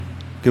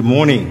Good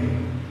morning.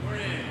 Good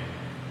morning.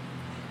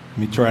 Let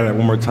me try that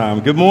one more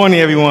time. Good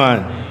morning,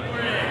 everyone. Good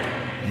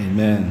morning.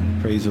 Amen.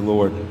 Praise the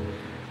Lord.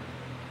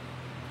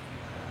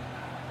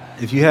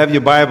 If you have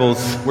your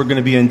Bibles, we're going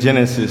to be in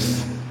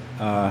Genesis,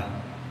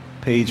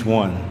 page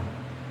 1.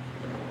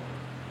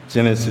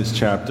 Genesis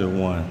chapter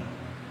 1.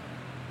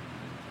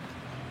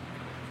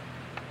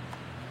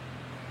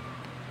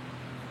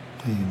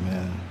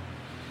 Amen.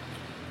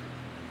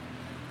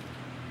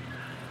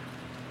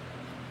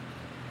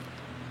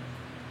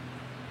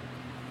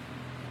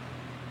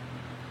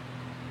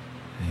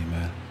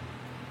 Amen.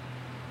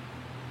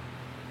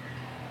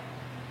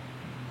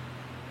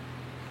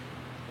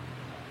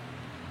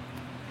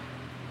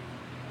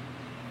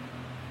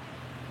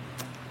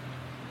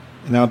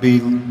 And I'll be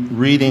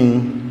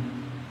reading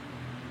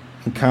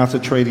and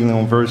concentrating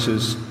on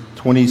verses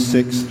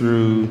 26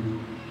 through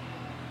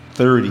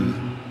 30.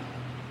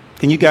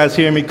 Can you guys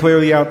hear me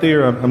clearly out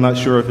there? I'm not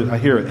sure if I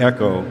hear an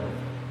echo.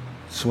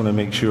 Just want to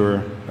make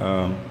sure.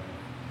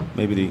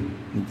 Maybe they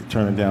need to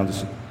turn it down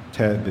just a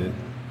tad bit.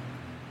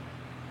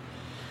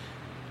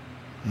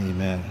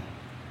 Amen.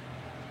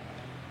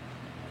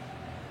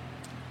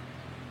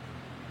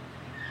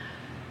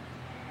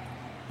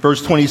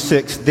 Verse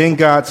 26, then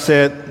God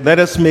said, let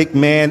us make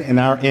man in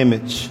our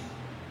image,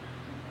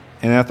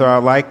 and after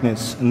our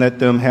likeness, and let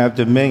them have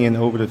dominion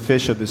over the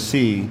fish of the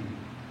sea,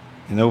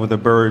 and over the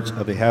birds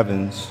of the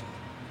heavens,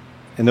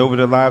 and over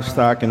the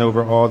livestock, and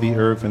over all the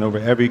earth, and over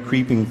every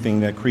creeping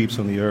thing that creeps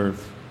on the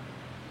earth.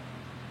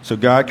 So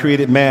God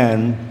created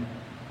man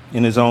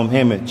in his own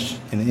image.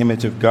 In the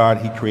image of God,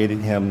 he created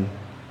him.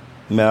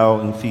 Male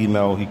and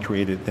female, he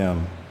created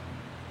them.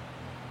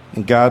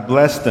 And God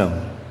blessed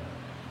them.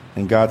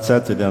 And God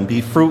said to them,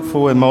 be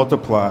fruitful and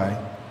multiply,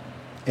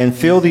 and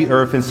fill the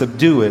earth and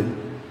subdue it,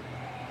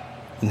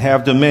 and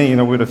have dominion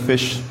over the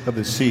fish of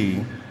the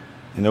sea,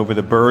 and over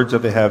the birds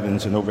of the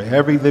heavens, and over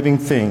every living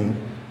thing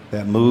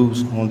that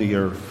moves on the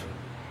earth.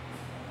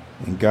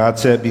 And God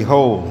said,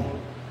 behold,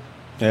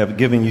 I have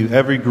given you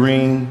every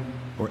green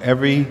or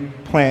every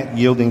plant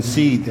yielding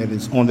seed that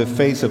is on the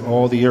face of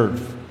all the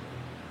earth,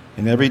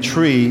 and every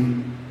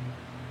tree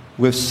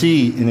with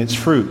seed in its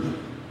fruit.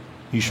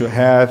 You shall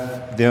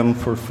have them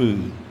for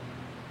food.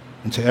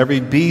 And to every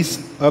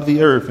beast of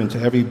the earth, and to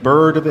every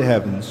bird of the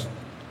heavens,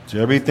 to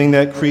everything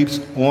that creeps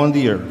on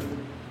the earth,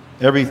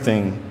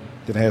 everything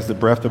that has the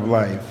breath of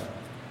life,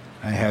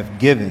 I have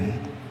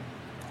given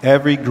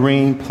every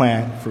green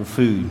plant for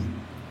food.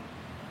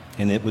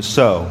 And it was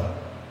so.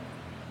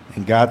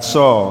 And God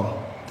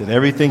saw that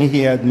everything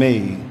he had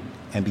made,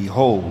 and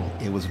behold,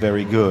 it was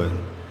very good.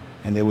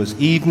 And there was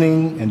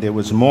evening, and there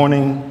was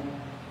morning,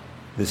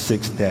 the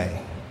sixth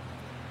day.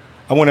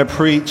 I want to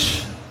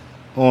preach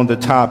on the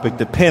topic,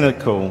 the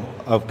pinnacle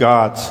of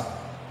God's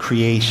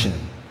creation.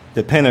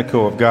 The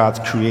pinnacle of God's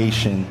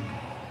creation,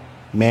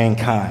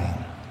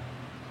 mankind.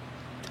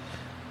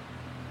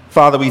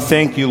 Father, we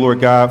thank you, Lord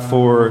God,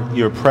 for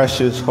your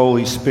precious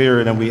Holy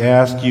Spirit, and we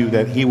ask you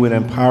that he would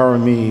empower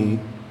me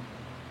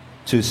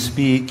to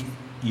speak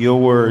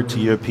your word to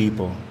your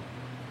people.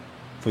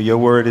 For your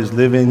word is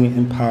living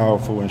and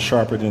powerful and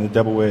sharper than a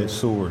double-edged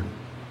sword,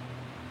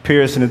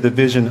 piercing the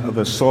division of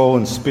the soul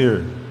and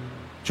spirit,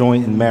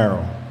 joint and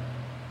marrow.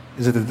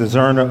 Is it the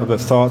discerner of the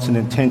thoughts and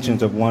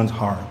intentions of one's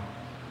heart?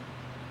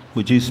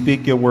 Would you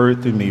speak your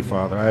word through me,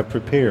 Father? I have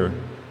prepared,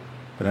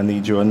 but I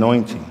need your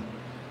anointing.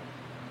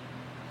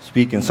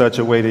 Speak in such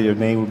a way that your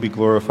name will be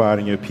glorified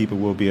and your people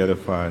will be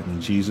edified.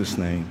 In Jesus'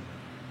 name.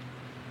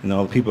 And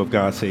all the people of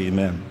God say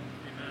amen.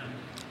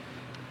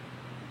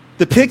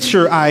 The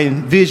picture I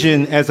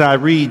envision as I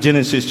read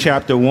Genesis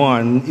chapter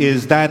 1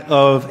 is that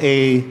of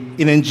an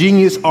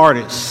ingenious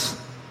artist,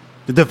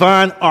 the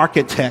divine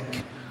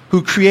architect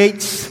who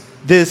creates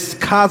this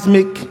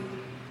cosmic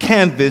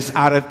canvas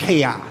out of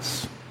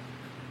chaos.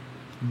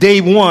 Day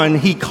one,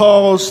 he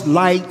calls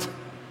light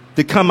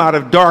to come out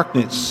of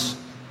darkness,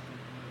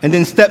 and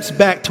then steps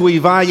back to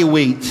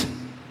evaluate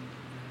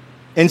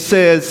and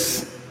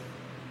says,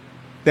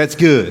 that's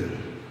good.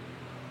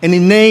 And he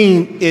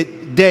named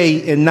it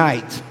day and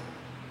night.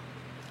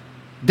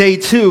 Day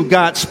two,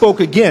 God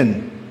spoke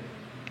again.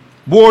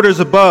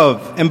 Waters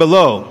above and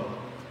below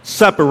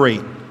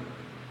separate.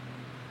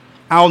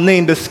 I'll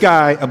name the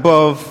sky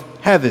above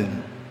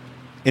heaven.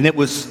 And it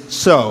was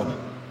so.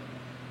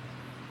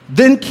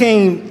 Then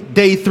came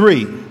day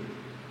three,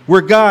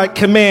 where God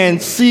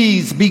commands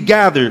seas be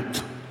gathered,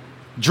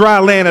 dry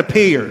land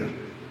appear,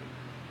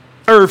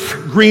 earth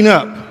green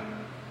up,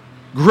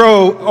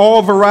 grow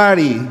all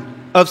variety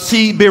of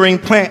seed-bearing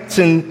plants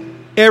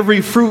and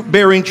every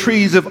fruit-bearing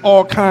trees of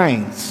all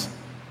kinds.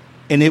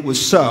 And it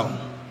was so.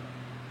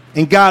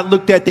 And God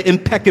looked at the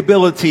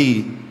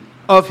impeccability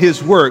of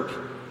his work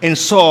and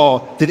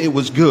saw that it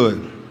was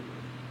good.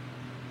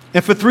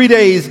 And for 3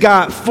 days,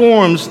 God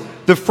forms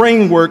the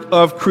framework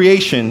of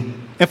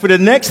creation. And for the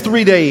next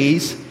 3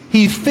 days,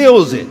 he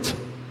fills it.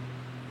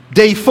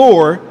 Day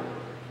 4,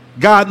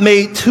 God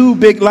made 2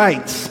 big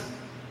lights.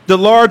 The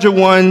larger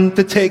one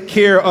to take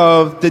care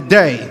of the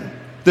day,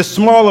 the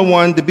smaller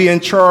one to be in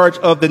charge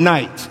of the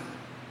night.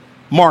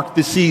 mark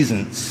the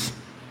seasons.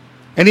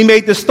 And he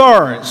made the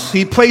stars.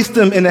 He placed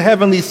them in the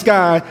heavenly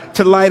sky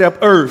to light up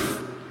earth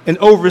and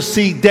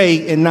oversee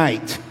day and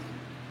night.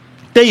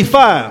 Day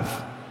 5,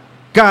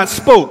 God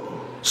spoke,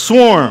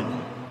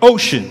 swarm,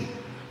 ocean,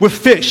 with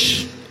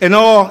fish and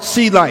all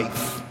sea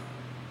life.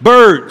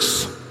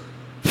 Birds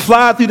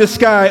fly through the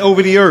sky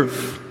over the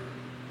earth.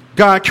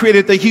 God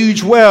created the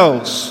huge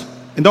whales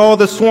and all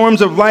the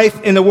swarms of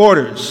life in the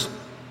waters.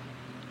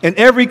 And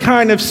every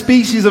kind of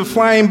species of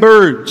flying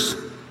birds,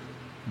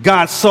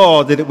 God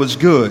saw that it was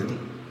good.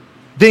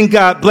 Then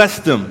God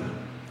blessed them.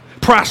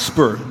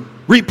 Prosper,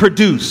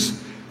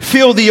 reproduce,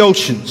 fill the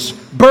oceans.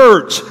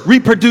 Birds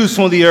reproduce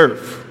on the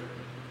earth.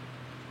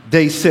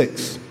 Day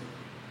 6.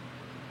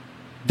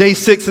 Day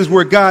 6 is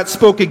where God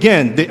spoke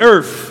again. The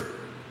earth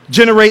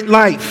generate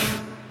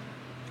life,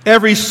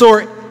 every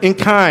sort and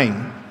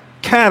kind,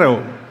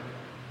 cattle,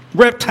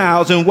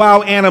 reptiles and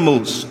wild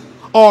animals,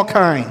 all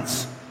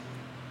kinds.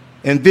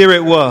 And there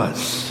it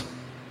was.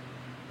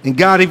 And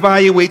God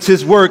evaluates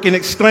his work and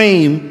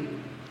exclaims,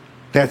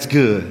 "That's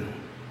good."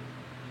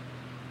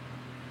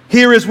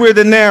 Here is where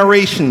the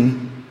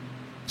narration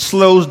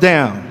slows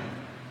down,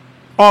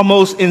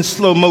 almost in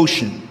slow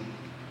motion.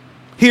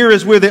 Here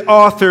is where the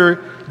author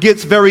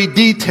gets very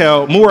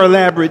detailed, more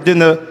elaborate than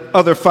the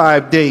other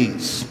 5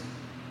 days.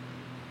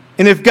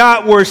 And if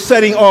God were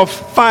setting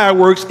off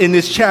fireworks in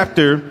this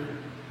chapter,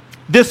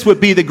 this would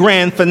be the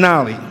grand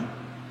finale.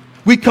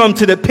 We come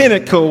to the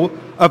pinnacle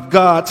of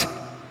God's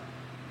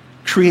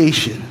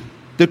creation,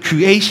 the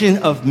creation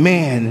of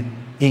man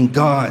in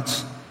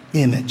God's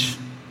image,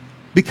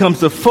 becomes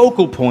the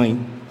focal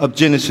point of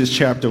Genesis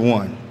chapter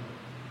 1.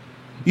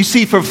 You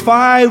see, for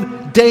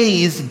 5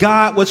 days,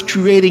 God was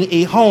creating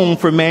a home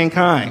for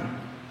mankind.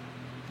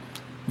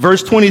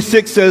 Verse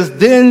 26 says,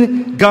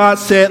 "Then God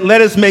said,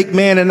 let us make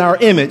man in our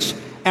image,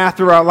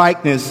 after our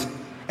likeness,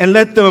 and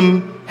let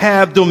them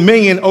have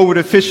dominion over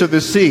the fish of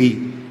the sea,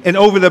 and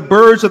over the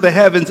birds of the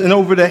heavens, and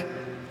over the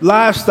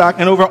livestock,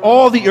 and over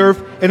all the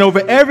earth, and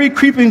over every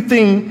creeping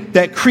thing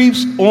that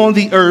creeps on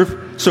the earth."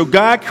 So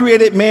God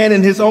created man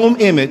in his own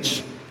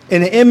image.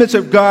 In the image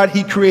of God,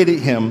 he created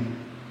him.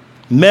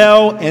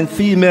 Male and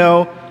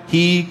female,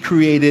 he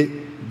created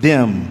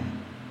them.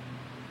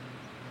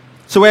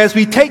 So as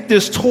we take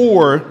this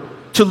tour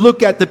to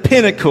look at the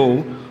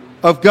pinnacle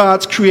of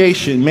God's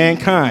creation,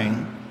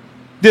 mankind,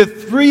 there are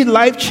 3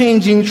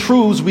 life-changing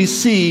truths we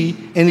see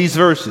in these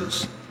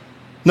verses.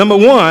 Number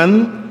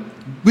 1,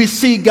 we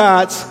see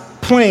God's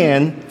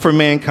plan for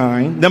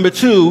mankind. Number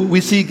 2,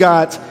 we see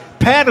God's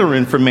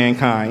pattern for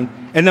mankind.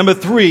 And number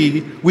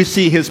 3, we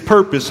see his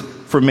purpose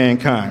for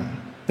mankind.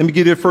 Let me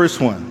give you the first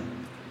one.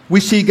 We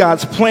see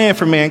God's plan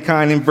for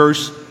mankind in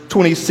verse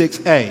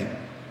 26a.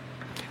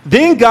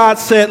 Then God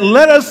said,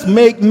 let us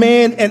make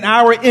man in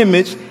our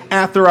image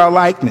after our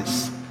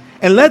likeness,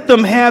 and let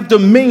them have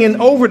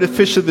dominion over the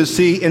fish of the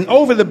sea, and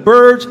over the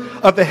birds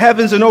of the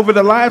heavens, and over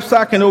the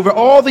livestock, and over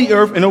all the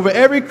earth, and over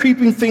every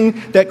creeping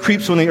thing that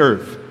creeps on the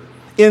earth.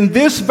 In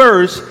this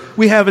verse,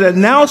 we have an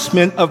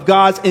announcement of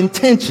God's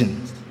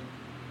intentions,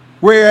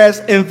 whereas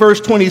in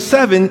verse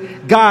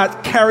 27,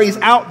 God carries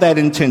out that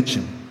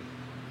intention.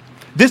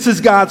 This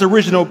is God's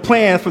original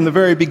plan from the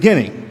very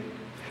beginning.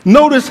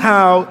 Notice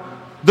how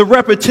the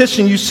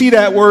repetition, you see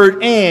that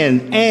word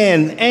and.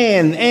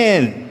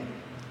 And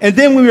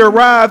then when we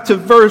arrive to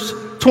verse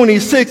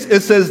 26,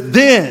 it says,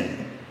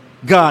 then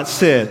God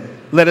said,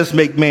 let us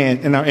make man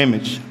in our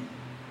image.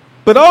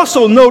 But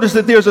also notice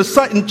that there's a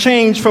sudden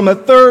change from a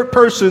third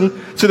person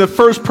to the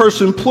first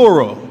person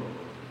plural.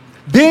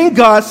 Then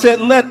God said,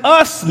 let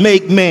us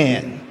make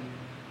man.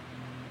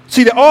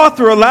 See, the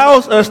author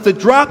allows us to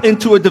drop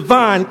into a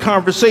divine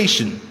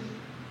conversation.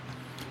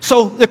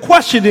 So the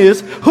question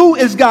is, who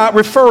is God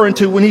referring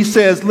to when he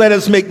says, let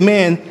us make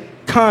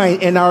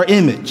mankind in our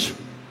image?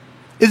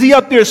 Is he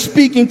up there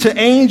speaking to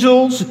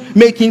angels,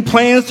 making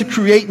plans to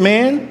create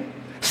man?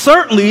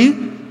 Certainly,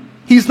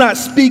 he's not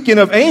speaking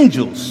of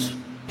angels.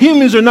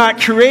 Humans are not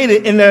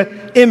created in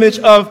the image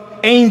of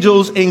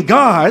angels and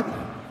God.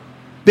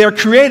 They're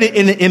created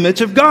in the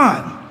image of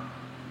God.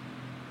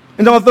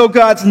 And although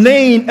God's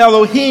name,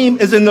 Elohim,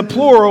 is in the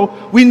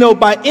plural, we know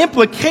by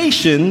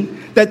implication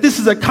that this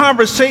is a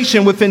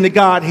conversation within the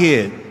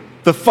Godhead,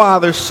 the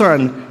Father,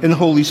 Son, and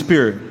Holy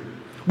Spirit.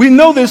 We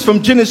know this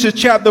from Genesis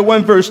chapter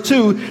 1, verse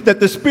 2, that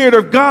the Spirit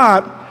of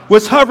God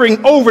was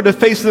hovering over the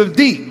face of the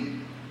deep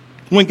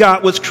when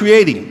God was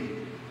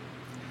creating.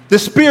 The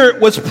Spirit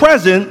was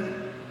present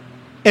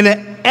and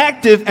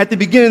active at the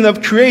beginning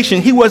of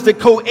creation. He was the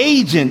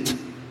co-agent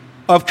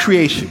of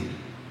creation.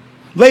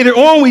 Later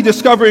on, we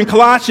discover in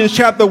Colossians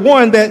chapter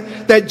 1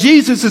 that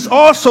Jesus is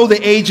also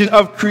the agent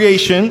of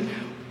creation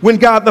when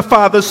God the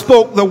Father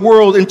spoke the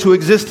world into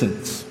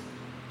existence.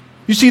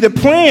 You see, the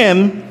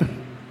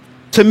plan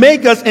to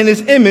make us in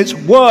his image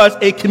was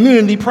a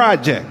community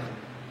project.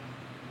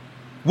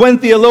 One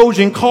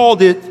theologian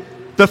called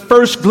it the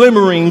first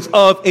glimmerings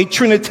of a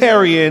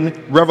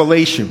Trinitarian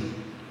revelation.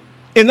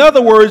 In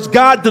other words,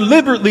 God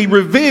deliberately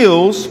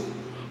reveals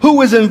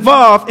who is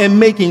involved in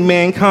making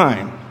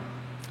mankind: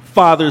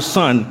 Father,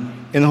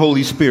 Son, and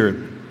Holy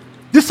Spirit.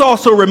 This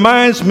also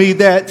reminds me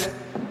that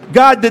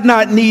God did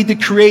not need to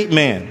create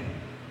man.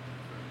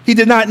 He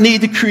did not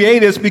need to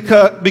create us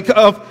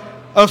because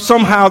of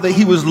somehow that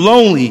he was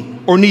lonely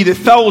or needed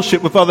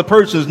fellowship with other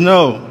persons.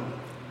 No.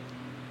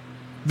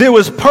 There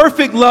was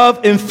perfect love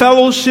and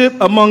fellowship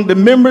among the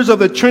members of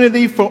the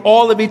Trinity for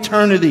all of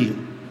eternity.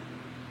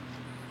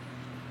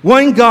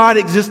 One God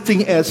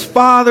existing as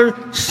Father,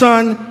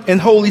 Son,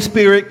 and Holy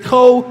Spirit,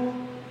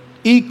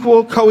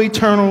 co-equal,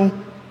 co-eternal,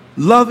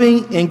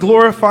 loving and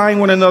glorifying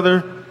one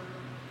another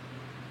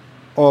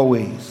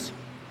always.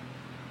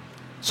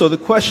 So the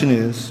question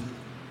is,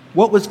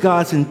 what was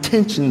God's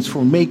intentions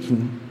for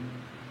making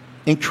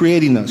and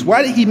creating us?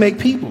 Why did he make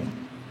people?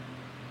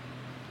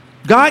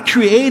 God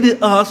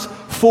created us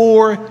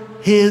for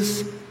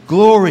his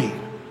glory.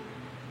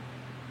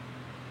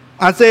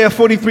 Isaiah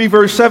 43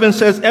 verse 7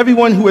 says,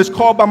 everyone who is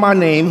called by my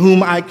name,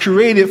 whom I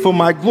created for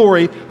my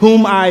glory,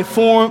 whom I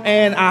formed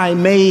and I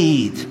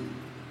made.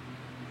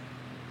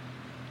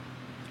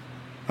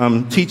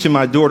 I'm teaching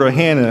my daughter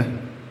Hannah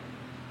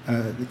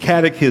the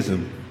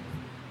catechism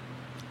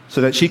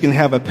so that she can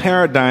have a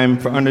paradigm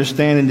for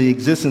understanding the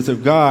existence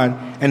of God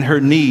and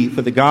her need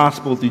for the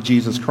gospel through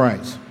Jesus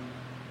Christ.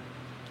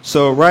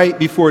 So right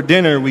before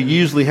dinner, we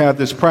usually have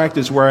this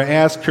practice where I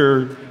ask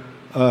her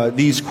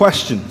these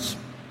questions,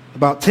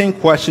 about 10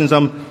 questions.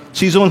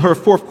 She's on her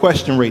 4th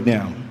question right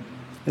now.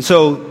 And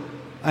so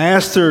I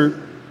asked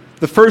her,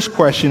 the first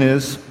question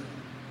is,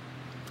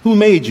 who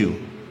made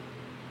you?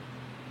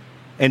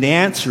 And the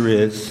answer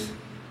is,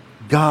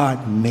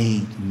 God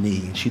made me.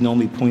 And she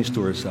normally points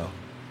to herself.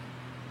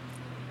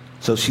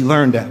 So she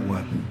learned that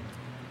one.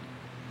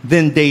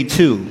 Then day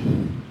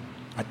 2,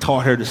 I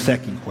taught her the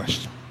second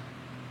question.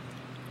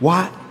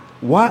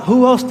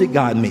 Who else did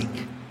God make?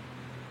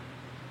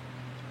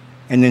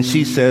 And then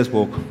she says,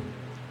 well,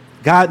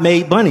 God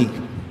made Bunny.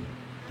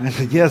 I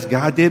said, yes,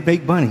 God did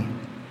make Bunny.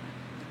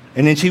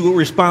 And then she would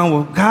respond,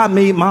 well, God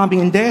made Mommy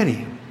and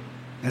Daddy.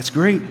 That's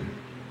great.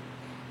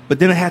 But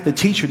then I had to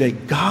teach her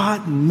that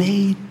God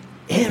made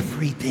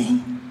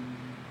everything.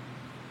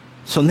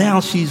 So now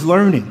she's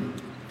learning.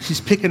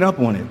 She's picking up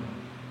on it.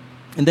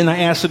 And then I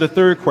asked her the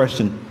third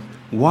question.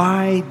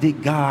 Why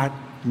did God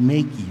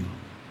make you?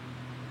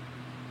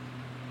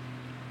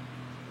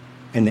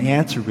 And the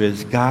answer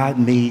is, God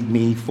made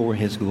me for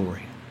his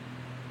glory.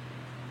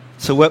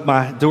 So what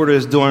my daughter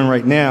is doing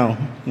right now,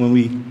 when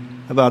we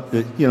about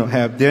to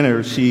have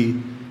dinner,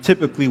 she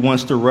typically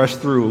wants to rush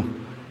through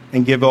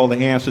and give all the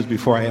answers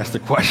before I ask the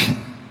question.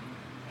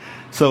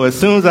 So as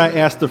soon as I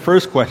asked the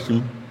first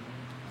question,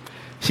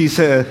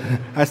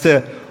 I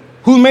said,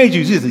 who made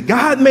you? She said,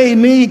 God made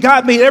me.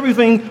 God made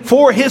everything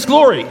for his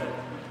glory.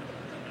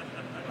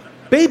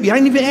 Baby, I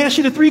didn't even ask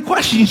you the 3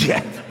 questions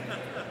yet.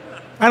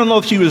 I don't know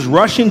if she was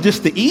rushing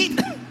just to eat.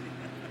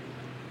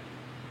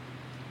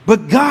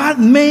 But God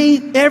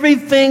made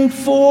everything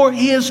for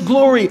his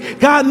glory.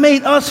 God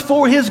made us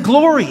for his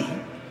glory.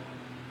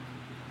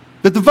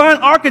 The divine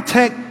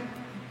architect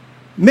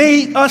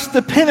made us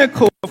the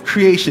pinnacle of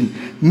creation,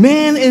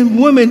 man and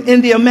woman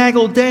in the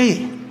Imago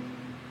Dei.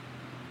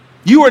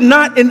 You are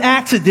not an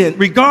accident,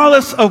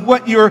 regardless of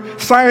what your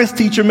science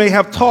teacher may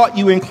have taught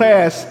you in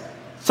class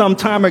some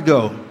time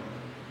ago.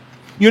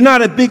 You're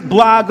not a big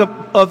blob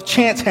of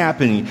chance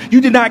happening.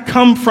 You did not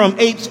come from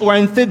apes or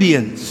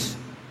amphibians.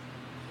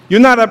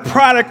 You're not a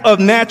product of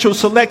natural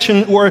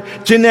selection or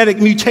genetic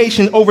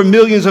mutation over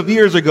millions of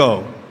years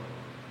ago.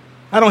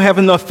 I don't have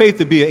enough faith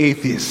to be an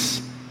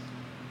atheist.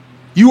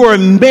 You are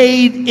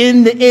made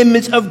in the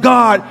image of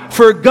God,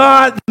 for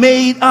God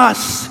made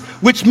us,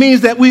 which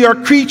means that we are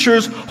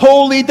creatures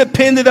wholly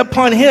dependent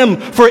upon him,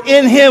 for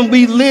in him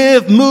we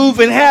live, move,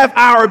 and have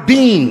our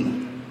being.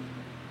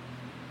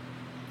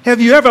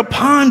 Have you ever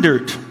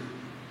pondered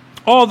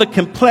all the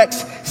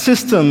complex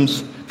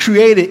systems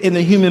created in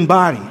the human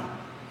body,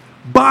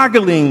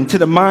 boggling to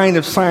the mind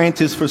of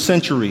scientists for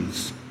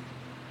centuries?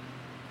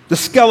 The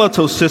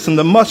skeletal system,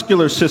 the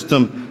muscular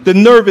system, the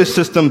nervous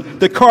system,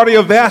 the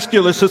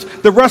cardiovascular system,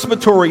 the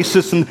respiratory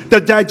system, the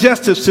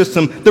digestive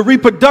system, the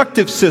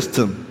reproductive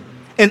system.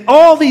 And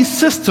all these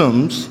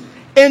systems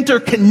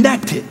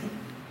interconnected.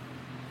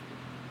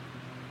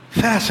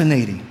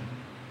 Fascinating.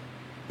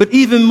 But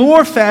even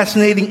more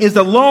fascinating is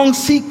the long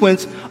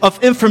sequence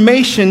of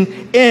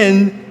information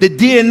in the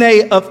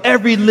DNA of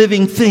every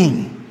living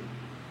thing.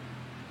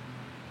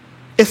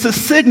 It's a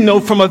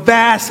signal from a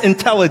vast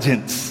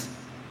intelligence.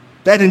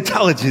 That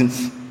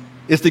intelligence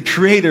is the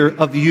creator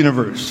of the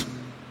universe.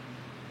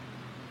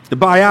 The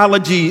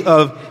biology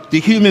of the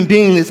human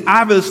being is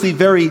obviously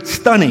very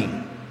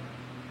stunning.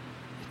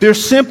 There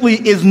simply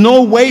is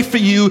no way for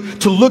you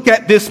to look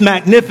at this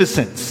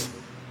magnificence.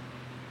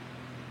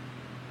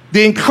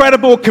 The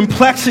incredible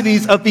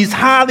complexities of these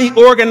highly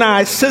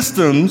organized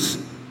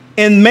systems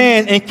in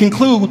man and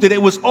conclude that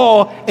it was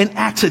all an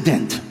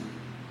accident,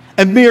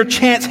 a mere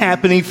chance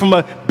happening from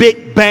a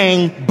big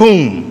bang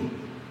boom.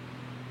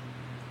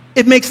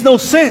 It makes no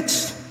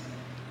sense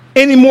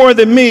any more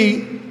than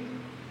me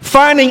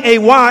finding a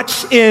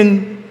watch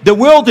in the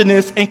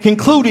wilderness and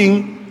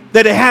concluding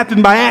that it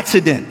happened by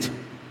accident.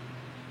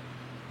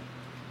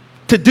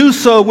 To do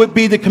so would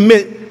be to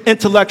commit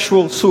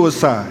intellectual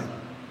suicide.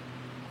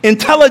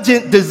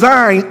 Intelligent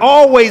design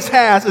always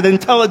has an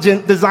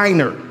intelligent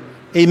designer.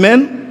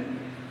 Amen?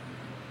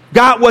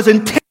 God was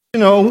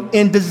intentional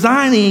in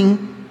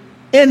designing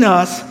in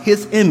us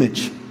his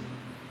image.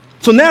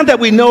 So now that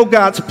we know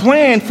God's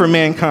plan for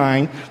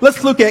mankind,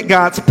 let's look at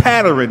God's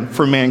pattern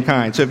for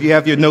mankind. So if you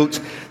have your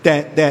notes,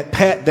 that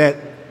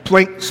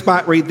blank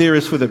spot right there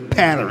is for the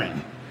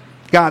pattern.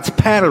 God's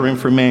pattern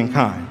for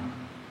mankind.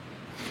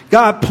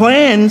 God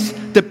plans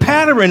to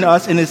pattern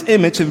us in his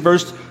image in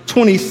verse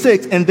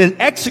 26 and then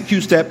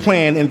executes that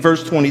plan in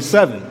verse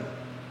 27.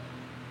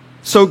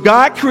 So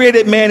God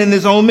created man in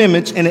his own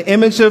image. In the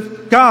image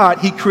of God,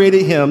 he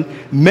created him.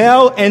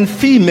 Male and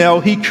female,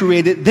 he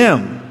created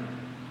them.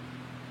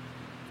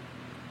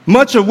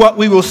 Much of what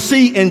we will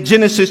see in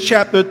Genesis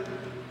chapter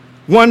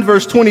 1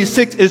 verse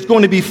 26 is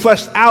going to be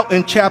fleshed out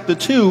in chapter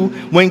 2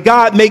 when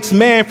God makes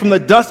man from the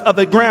dust of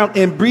the ground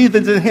and breathes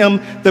into him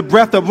the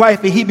breath of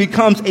life, and he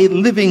becomes a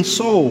living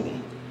soul.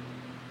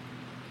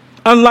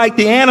 Unlike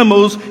the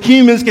animals,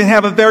 humans can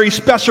have a very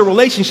special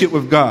relationship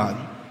with God.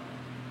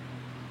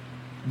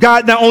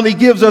 God not only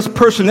gives us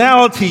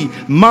personality,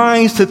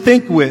 minds to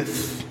think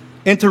with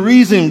and to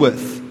reason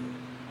with,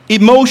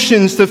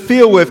 emotions to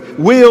feel with,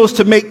 wills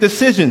to make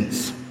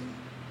decisions,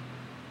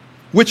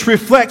 which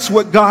reflects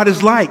what God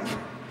is like.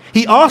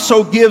 He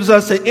also gives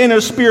us an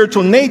inner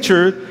spiritual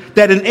nature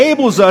that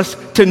enables us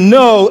to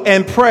know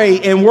and pray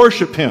and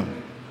worship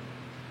him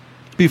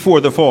before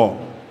the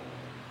fall.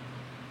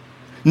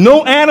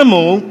 No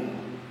animal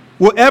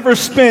will ever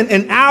spend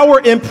an hour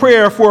in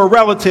prayer for a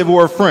relative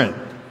or a friend.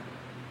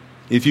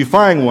 If you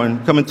find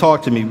one, come and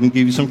talk to me. We can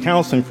give you some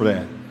counseling for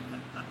that.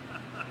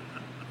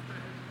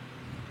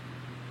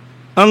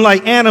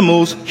 Unlike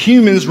animals,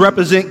 humans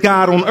represent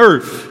God on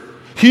earth.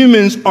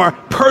 Humans are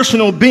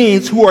personal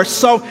beings who are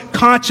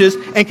self-conscious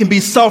and can be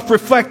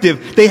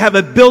self-reflective. They have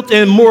a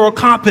built-in moral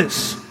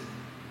compass.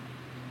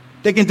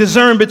 They can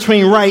discern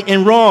between right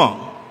and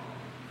wrong.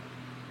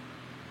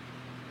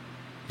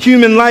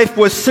 Human life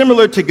was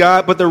similar to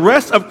God, but the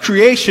rest of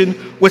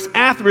creation was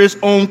after its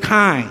own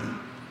kind.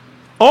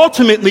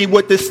 Ultimately,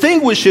 what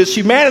distinguishes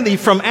humanity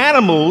from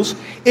animals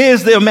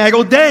is the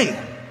Imago Dei.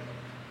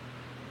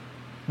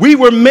 We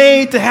were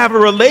made to have a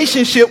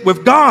relationship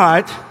with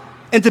God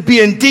and to be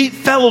in deep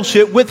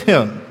fellowship with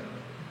him.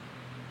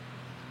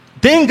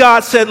 Then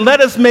God said, let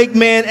us make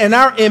man in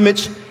our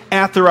image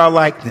after our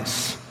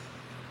likeness.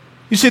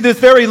 You see, there's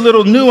very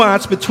little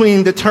nuance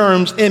between the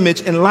terms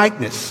image and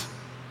likeness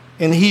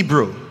in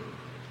Hebrew.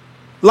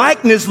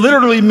 Likeness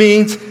literally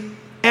means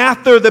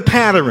after the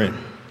pattern,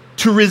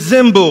 to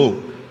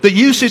resemble. The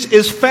usage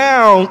is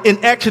found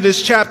in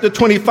Exodus chapter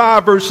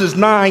 25, verses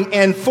 9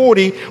 and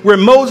 40, where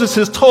Moses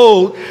is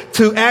told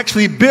to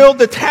actually build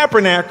the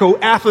tabernacle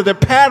after the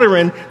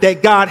pattern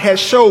that God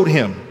has showed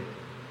him.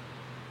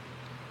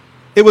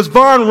 It was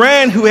Von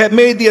Rand who had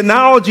made the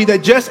analogy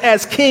that just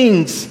as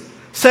kings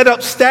set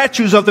up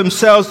statues of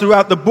themselves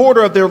throughout the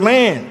border of their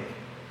land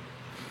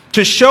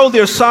to show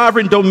their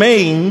sovereign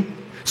domain,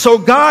 so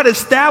God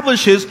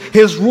establishes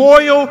his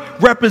royal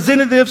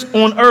representatives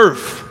on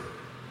earth.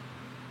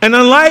 And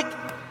unlike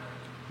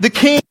the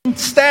king's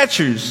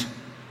statues,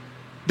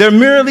 they're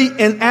merely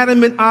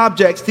inanimate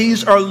objects.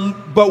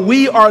 But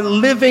we are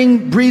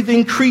living,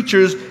 breathing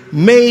creatures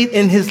made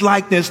in his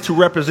likeness to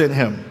represent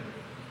him.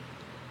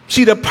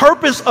 See, the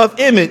purpose of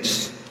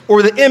image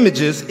or the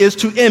images is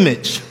to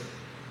image.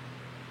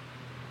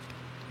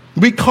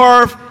 We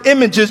carve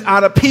images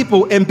out of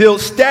people and build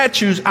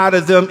statues out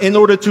of them in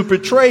order to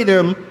portray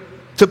them,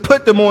 to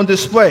put them on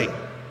display.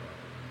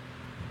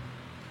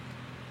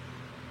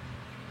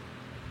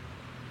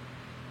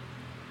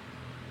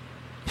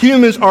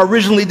 Humans are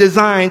originally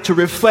designed to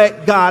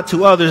reflect God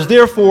to others.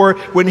 Therefore,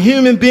 when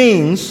human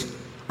beings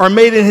are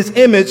made in his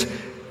image,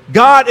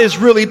 God is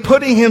really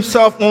putting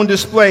himself on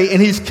display,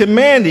 and he's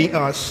commanding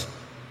us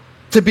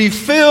to be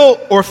fill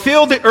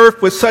the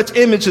earth with such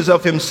images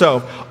of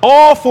himself,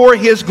 all for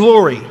his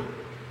glory.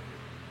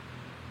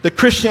 The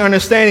Christian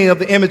understanding of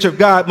the image of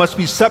God must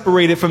be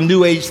separated from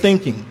New Age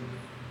thinking.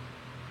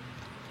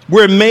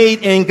 We're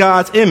made in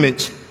God's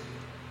image.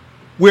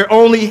 We're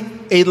only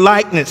a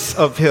likeness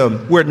of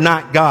him. We're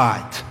not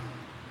God.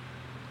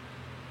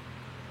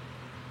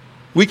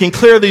 We can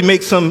clearly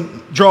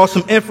draw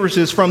some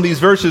inferences from these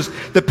verses.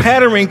 The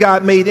pattern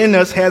God made in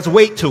us has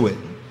weight to it.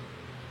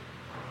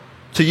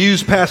 To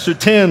use Pastor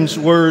Tim's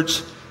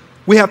words,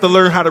 we have to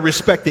learn how to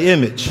respect the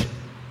image.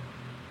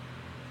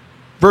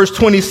 Verse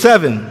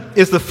 27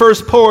 is the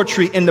first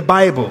poetry in the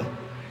Bible,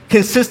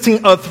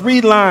 consisting of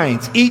 3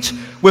 lines, each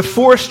with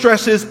 4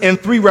 stresses and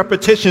 3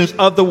 repetitions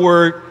of the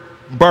word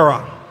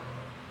bara,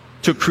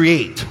 to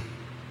create.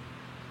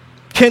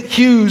 Kent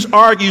Hughes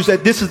argues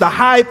that this is the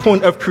high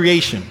point of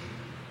creation.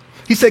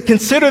 He said,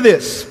 consider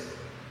this.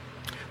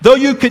 Though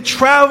you could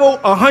travel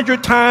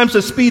 100 times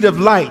the speed of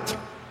light,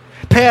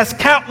 past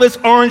countless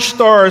orange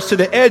stars to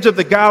the edge of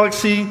the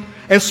galaxy,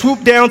 and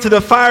swoop down to the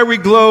fiery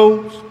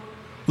globes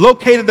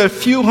located a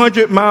few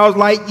hundred miles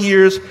light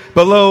years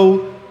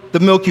below the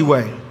Milky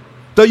Way,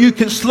 Though you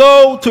could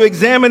slow to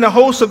examine the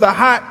host of the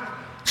hot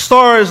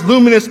stars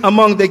luminous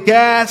among the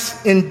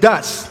gas and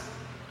dust.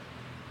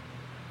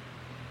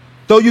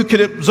 Though you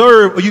could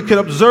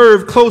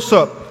observe close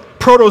up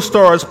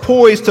protostars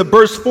poised to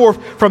burst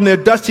forth from their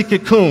dusty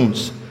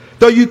cocoons.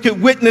 Though you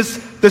could witness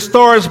the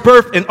star's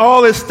birth and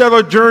all its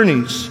stellar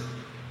journeys,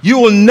 you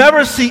will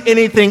never see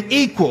anything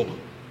equal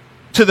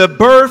to the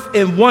birth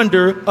and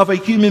wonder of a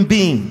human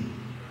being,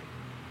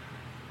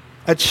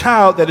 a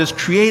child that is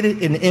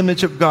created in the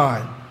image of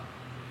God.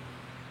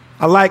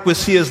 I like what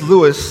C.S.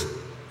 Lewis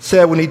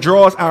said when he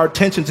draws our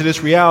attention to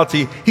this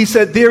reality. He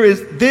said,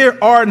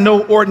 there are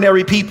no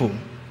ordinary people.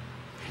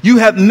 You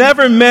have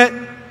never met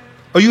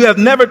or you have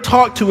never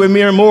talked to a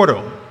mere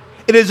mortal.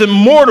 It is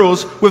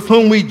immortals with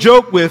whom we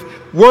joke with,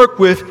 work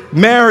with,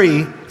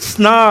 marry,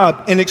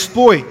 snob, and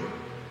exploit.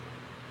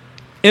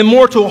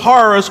 Immortal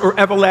horrors or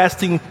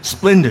everlasting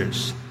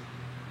splendors.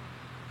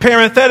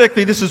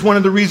 Parenthetically, this is one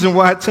of the reasons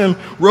why Tim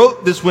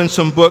wrote this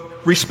winsome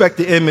book, Respect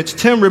the Image.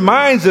 Tim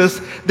reminds us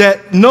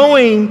that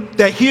knowing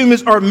that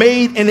humans are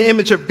made in the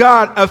image of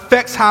God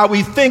affects how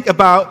we think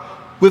about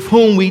with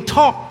whom we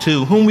talk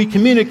to, whom we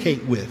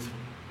communicate with.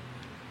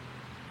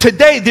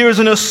 Today, there is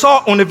an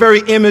assault on the very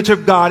image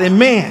of God in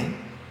man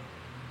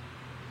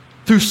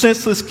through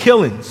senseless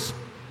killings.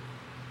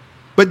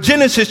 But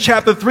Genesis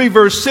chapter 3,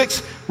 verse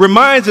 6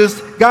 reminds us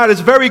God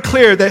is very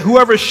clear that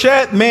whoever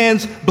shed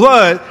man's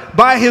blood,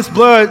 by his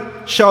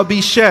blood shall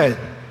be shed.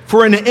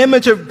 For in the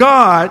image of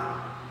God,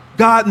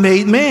 God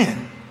made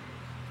man.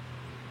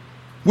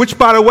 Which,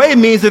 by the way,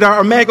 means that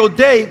our Imago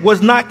Dei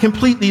was not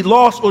completely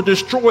lost or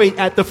destroyed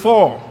at the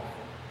fall.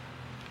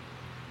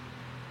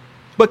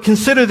 But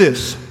consider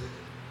this.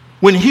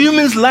 When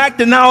humans lack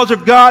the knowledge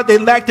of God, they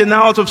lack the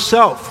knowledge of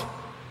self.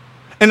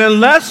 And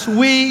unless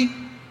we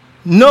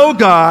know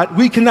God,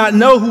 we cannot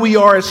know who we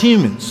are as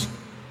humans.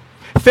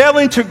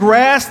 Failing to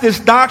grasp this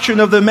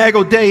doctrine of the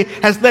Imago Dei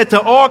has led to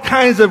all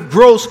kinds of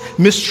gross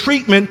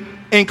mistreatment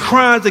and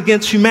crimes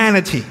against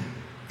humanity.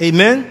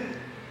 Amen?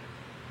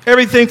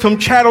 Everything from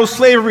chattel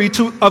slavery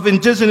of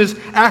indigenous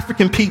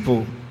African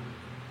people,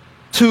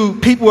 to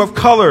people of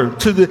color,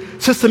 to the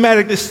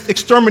systematic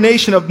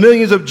extermination of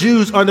millions of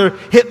Jews under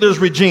Hitler's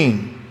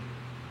regime,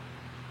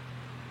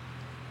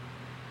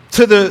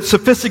 to the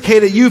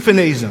sophisticated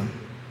euthanasia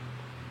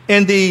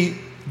and the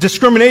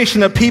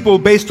discrimination of people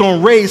based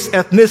on race,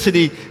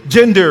 ethnicity,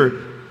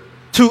 gender,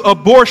 to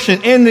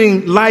abortion,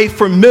 ending life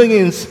for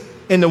millions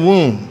in the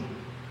womb,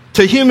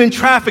 to human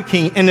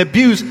trafficking and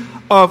abuse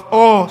of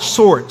all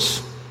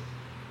sorts.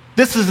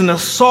 This is an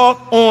assault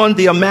on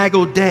the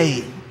Imago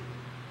Dei,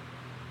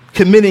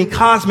 committing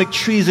cosmic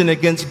treason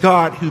against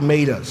God who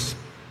made us.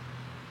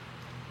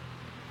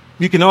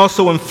 You can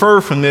also infer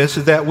from this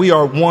is that we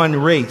are one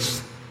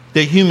race,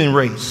 the human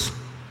race.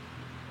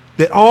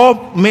 That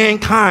all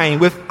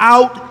mankind,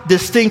 without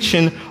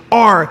distinction,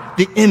 are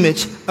the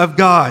image of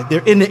God.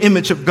 They're in the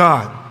image of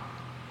God.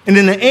 And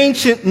in the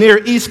ancient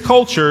Near East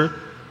culture,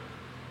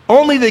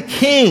 only the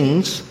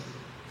kings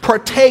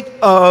partake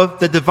of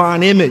the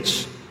divine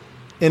image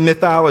in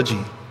mythology.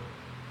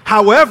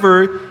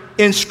 However,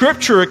 in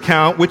scripture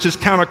account, which is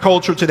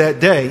counterculture to that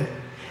day,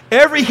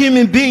 every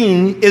human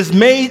being is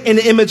made in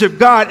the image of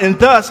God and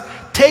thus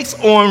takes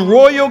on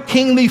royal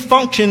kingly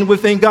function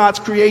within God's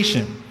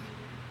creation.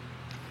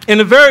 In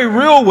a very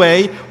real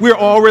way, we're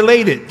all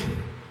related.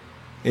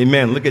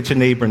 Amen. Look at your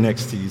neighbor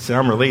next to you. Say,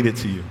 I'm related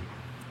to you.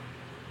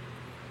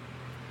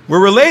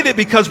 We're related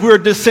because we're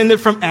descended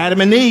from Adam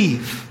and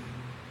Eve.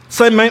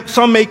 Some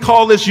may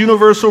call this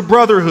universal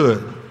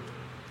brotherhood.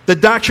 The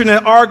doctrine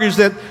that argues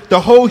that the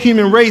whole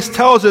human race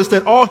tells us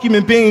that all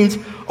human beings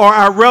are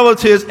our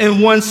relatives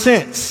in one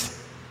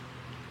sense.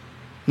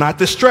 Not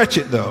to stretch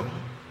it, though.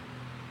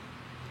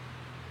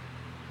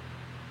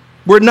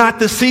 We're not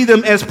to see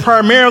them as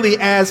primarily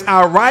as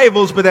our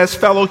rivals, but as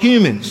fellow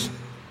humans.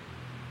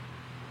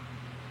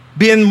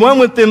 Being one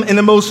with them in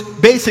the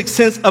most basic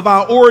sense of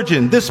our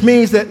origin. This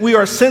means that we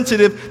are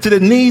sensitive to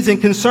the needs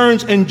and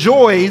concerns and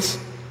joys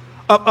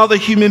of other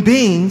human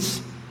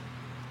beings,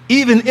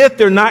 even if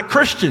they're not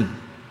Christian.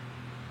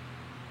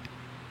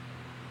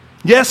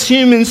 Yes,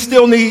 humans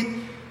still need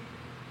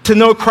to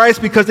know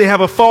Christ because they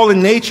have a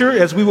fallen nature,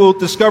 as we will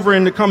discover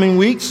in the coming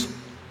weeks.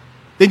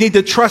 They need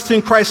to trust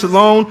in Christ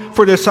alone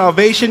for their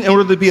salvation in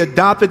order to be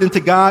adopted into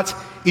God's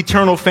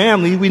eternal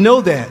family. We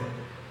know that.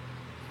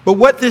 But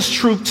what this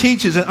truth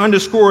teaches and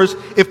underscores,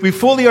 if we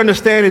fully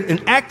understand it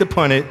and act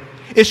upon it,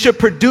 it should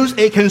produce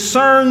a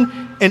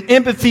concern and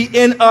empathy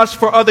in us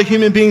for other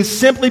human beings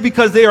simply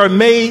because they are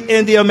made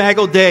in the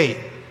Imago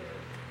Dei.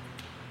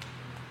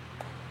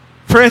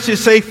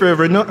 Francis Schaeffer, a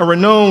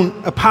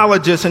renowned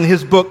apologist, in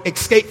his book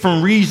Escape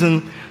from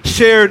Reason,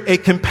 shared a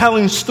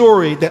compelling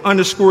story that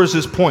underscores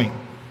this point.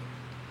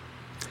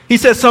 He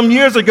said, some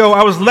years ago,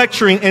 I was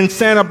lecturing in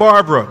Santa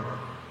Barbara,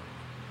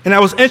 and I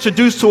was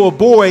introduced to a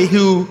boy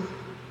who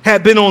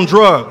had been on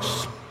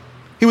drugs.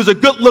 He was a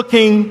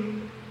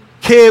good-looking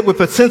kid with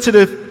a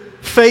sensitive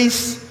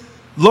face,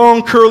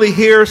 long curly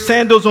hair,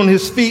 sandals on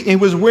his feet, and he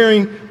was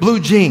wearing blue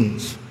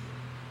jeans.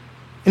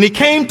 And he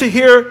came to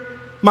hear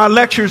my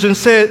lectures and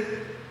said,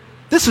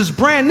 "This is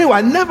brand new.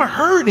 I never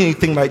heard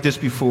anything like this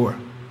before."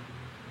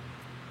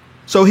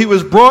 So he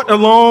was brought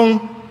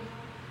along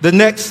the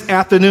next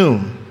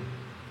afternoon,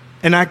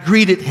 and I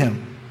greeted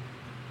him.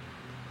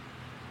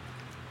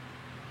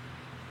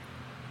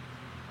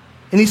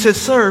 And he said,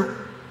 "Sir,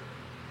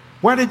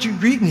 why did you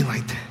greet me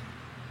like that?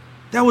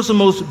 That was the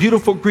most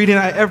beautiful greeting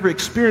I ever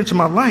experienced in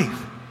my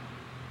life.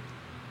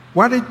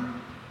 Why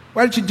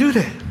did you do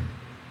that?"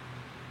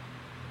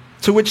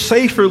 To which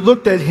Safer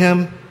looked at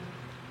him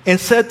and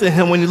said to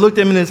him, when he looked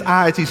at him in his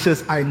eyes, he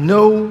says, "I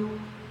know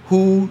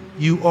who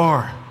you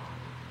are.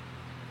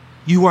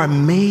 You are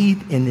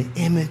made in the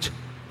image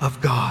of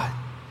God."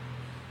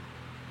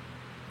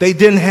 They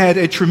then had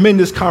a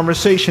tremendous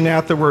conversation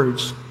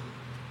afterwards.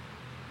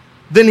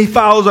 Then he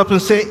follows up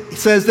and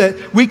says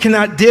that we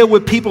cannot deal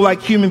with people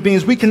like human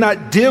beings. We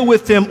cannot deal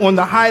with them on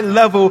the high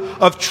level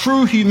of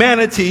true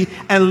humanity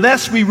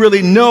unless we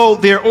really know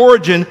their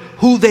origin,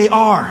 who they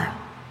are.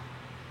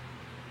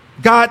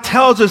 God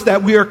tells us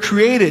that we are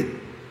created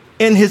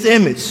in his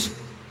image.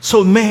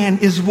 So man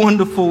is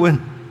wonderful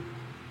in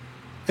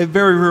a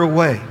very real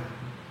way.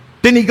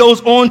 Then he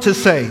goes on to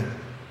say,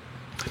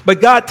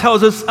 but God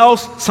tells us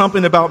else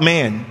something about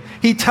man.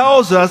 He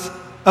tells us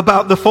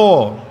about the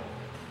fall,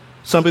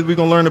 something we're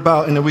going to learn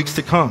about in the weeks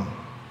to come.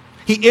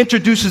 He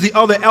introduces the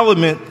other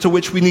element to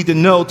which we need to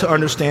know to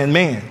understand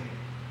man.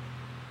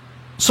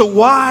 So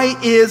why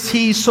is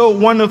he so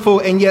wonderful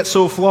and yet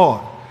so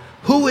flawed?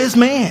 Who is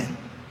man?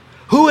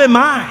 Who am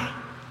I?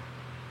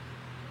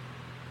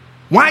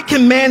 Why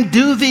can man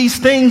do these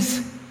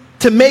things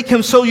to make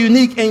him so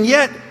unique, and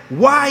yet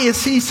why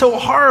is he so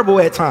horrible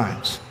at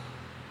times?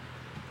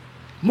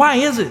 Why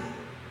is it?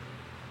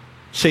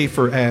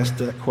 Schaeffer asked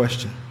that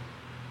question.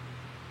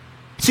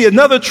 See,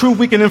 another truth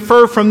we can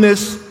infer from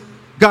this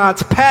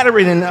God's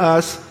pattern in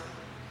us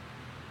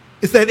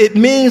is that it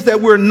means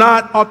that we're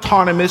not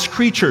autonomous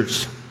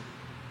creatures.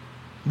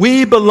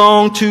 We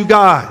belong to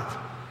God.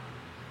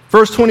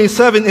 Verse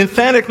 27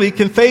 emphatically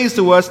conveys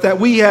to us that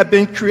we have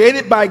been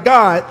created by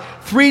God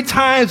 3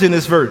 times in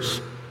this verse.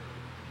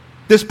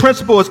 This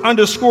principle is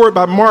underscored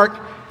by Mark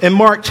in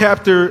Mark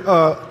chapter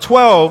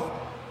 12.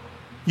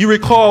 You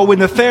recall when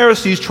the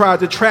Pharisees tried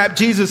to trap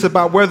Jesus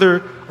about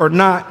whether or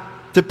not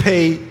to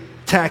pay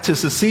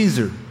taxes to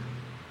Caesar.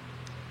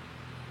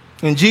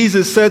 And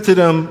Jesus said to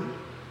them,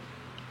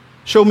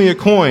 "Show me a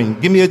coin,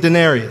 give me a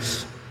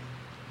denarius."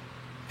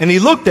 And he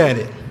looked at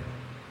it.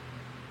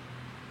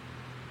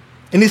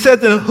 And he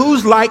said to them,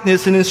 "Whose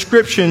likeness and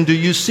inscription do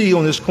you see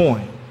on this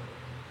coin?"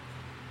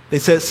 They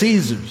said,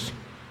 "Caesar's."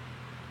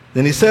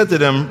 Then he said to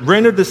them,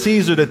 "Render to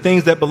Caesar the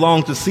things that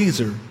belong to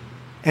Caesar,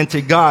 and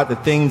to God the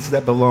things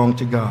that belong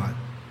to God."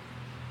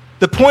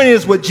 The point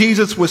is, what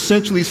Jesus was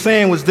essentially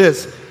saying was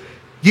this: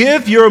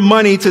 give your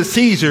money to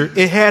Caesar.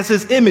 It has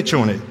his image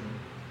on it.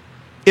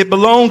 It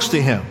belongs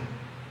to him.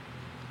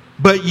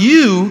 But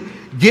you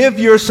give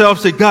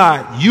yourselves to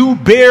God. You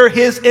bear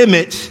his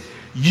image.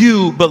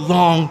 You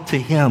belong to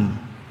him.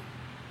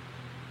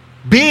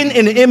 Being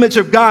in the image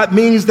of God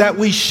means that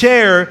we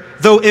share,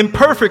 though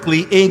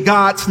imperfectly, in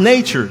God's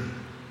nature.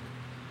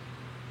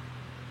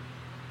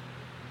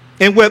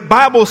 And what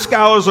Bible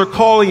scholars are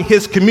calling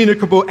his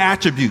communicable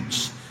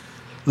attributes: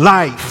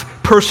 life,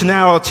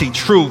 personality,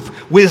 truth,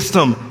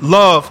 wisdom,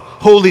 love,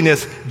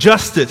 holiness,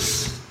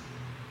 justice.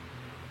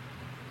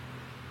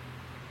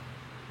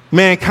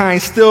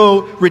 Mankind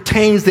still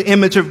retains the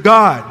image of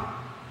God,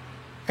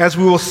 as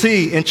we will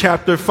see in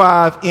chapter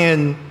 5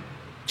 and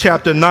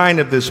chapter 9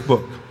 of this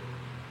book.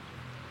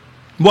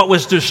 What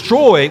was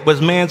destroyed was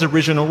man's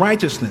original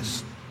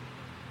righteousness.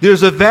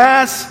 There's a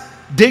vast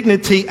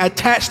dignity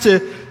attached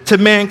to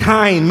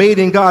mankind made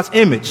in God's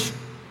image,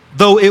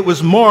 though it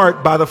was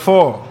marred by the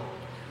fall.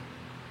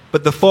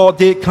 But the fall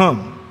did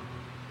come.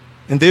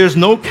 And there's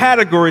no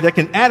category that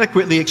can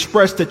adequately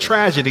express the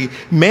tragedy.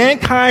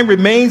 Mankind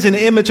remains in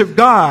the image of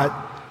God,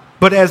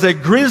 but as a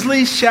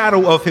grisly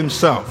shadow of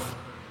himself.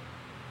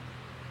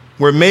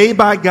 We're made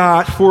by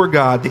God for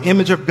God. The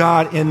image of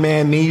God in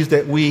man means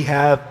that we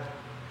have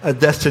a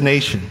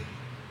destination.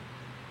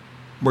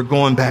 We're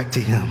going back to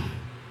him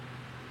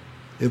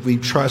if we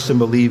trust and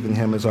believe in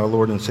him as our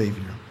Lord and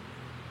Savior.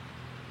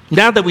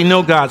 Now that we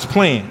know God's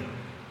plan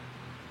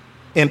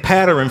and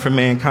pattern for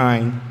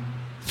mankind,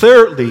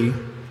 thirdly,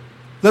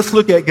 let's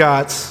look at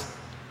God's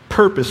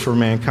purpose for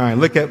mankind.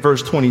 Look at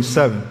verse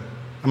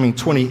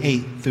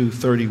 28 through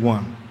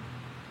 31.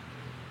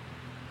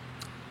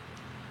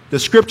 The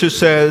scripture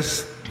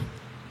says,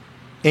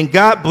 "And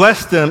God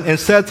blessed them and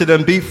said to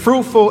them, be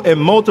fruitful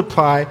and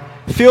multiply,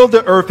 fill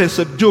the earth and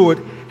subdue it,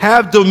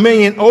 have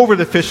dominion over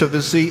the fish of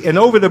the sea and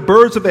over the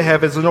birds of the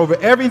heavens and over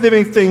every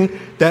living thing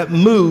that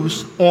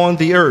moves on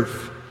the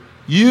earth."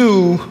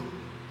 You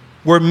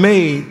were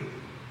made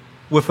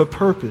with a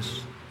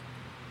purpose.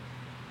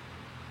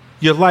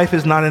 Your life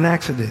is not an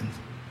accident.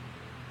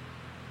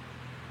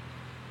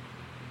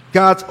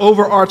 God's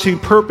overarching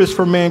purpose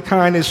for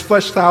mankind is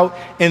fleshed out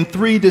in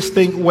 3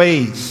 distinct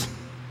ways.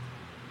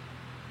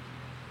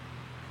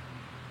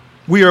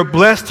 We are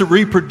blessed to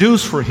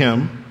reproduce for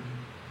him.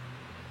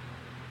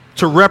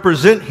 to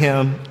represent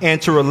him,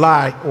 and to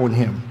rely on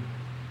him.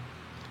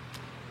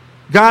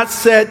 God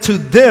said to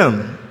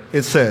them,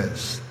 it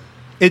says.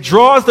 It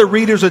draws the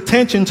reader's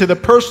attention to the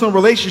personal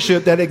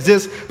relationship that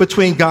exists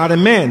between God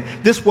and man.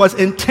 This was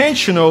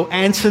intentional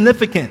and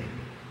significant.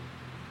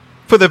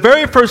 For the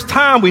very first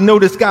time, we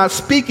notice God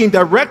speaking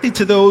directly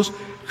to those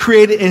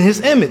created in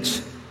his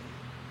image.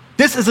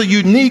 This is a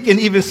unique and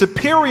even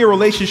superior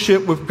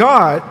relationship with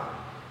God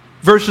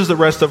versus the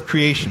rest of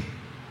creation.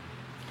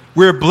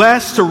 We're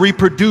blessed to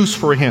reproduce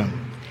for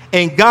him.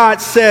 And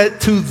God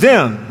said to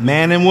them,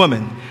 man and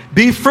woman,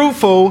 be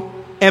fruitful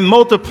and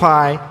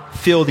multiply,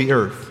 fill the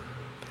earth.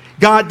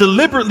 God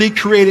deliberately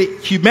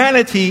created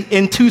humanity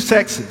in two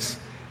sexes,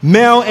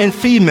 male and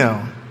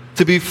female,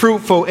 to be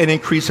fruitful and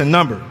increase in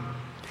number.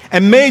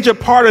 A major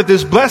part of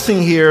this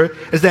blessing here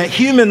is that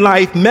human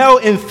life, male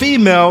and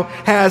female,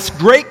 has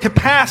great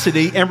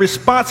capacity and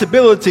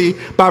responsibility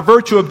by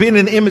virtue of being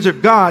in the image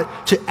of God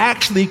to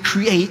actually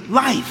create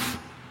life.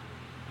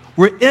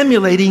 We're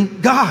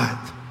emulating God.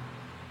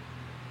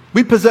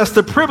 We possess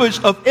the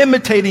privilege of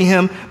imitating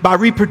him by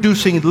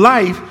reproducing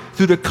life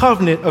through the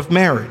covenant of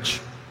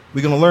marriage.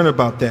 We're going to learn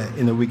about that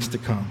in the weeks to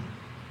come.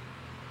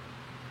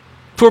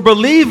 For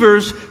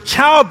believers,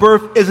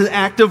 childbirth is an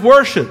act of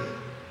worship,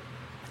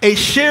 a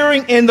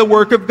sharing in the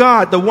work of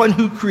God, the one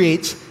who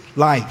creates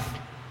life.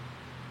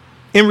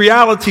 In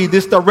reality,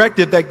 this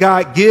directive that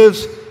God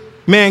gives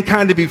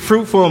mankind to be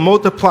fruitful and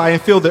multiply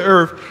and fill the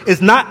earth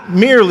is not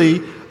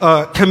merely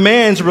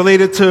commands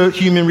related to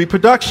human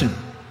reproduction.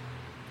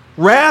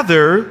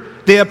 Rather,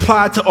 they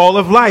apply to all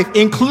of life,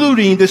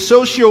 including the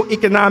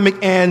socio-economic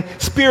and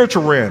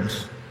spiritual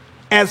realms,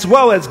 as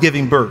well as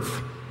giving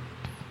birth.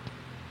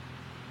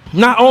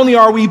 Not only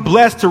are we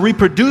blessed to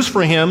reproduce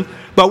for him,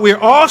 but we're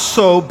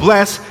also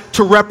blessed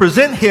to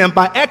represent him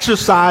by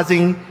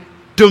exercising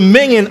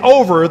dominion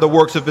over the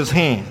works of his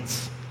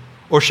hands.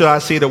 Or should I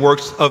say the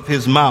works of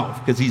his mouth,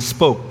 because he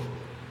spoke.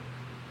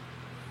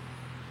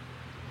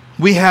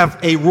 We have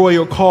a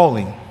royal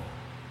calling.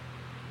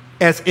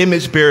 As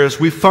image bearers,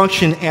 we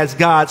function as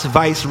God's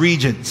vice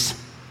regents.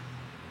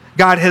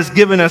 God has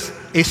given us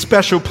a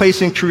special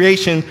place in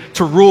creation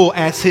to rule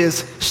as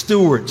his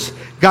stewards.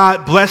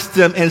 God blessed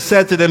them and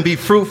said to them, be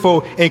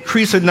fruitful,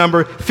 increase in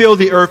number, fill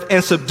the earth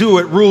and subdue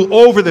it, rule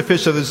over the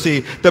fish of the sea,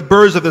 the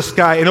birds of the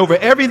sky, and over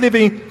every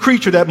living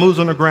creature that moves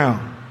on the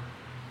ground.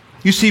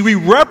 You see, we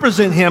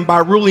represent him by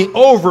ruling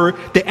over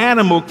the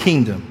animal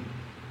kingdom.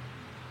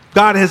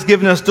 God has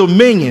given us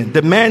dominion.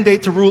 The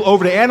mandate to rule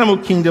over the animal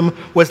kingdom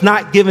was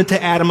not given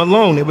to Adam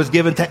alone. It was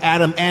given to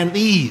Adam and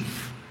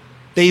Eve.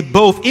 They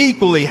both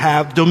equally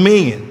have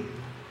dominion.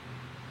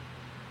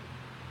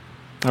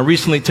 I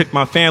recently took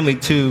my family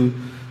to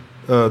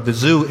the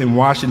zoo in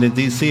Washington,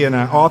 D.C., and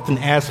I often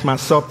ask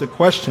myself the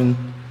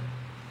question,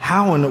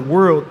 how in the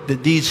world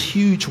did these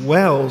huge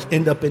whales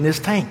end up in this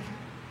tank?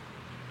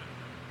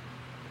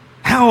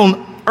 How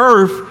on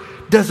earth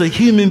does a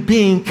human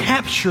being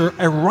capture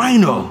a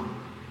rhino?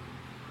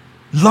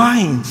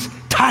 Lions,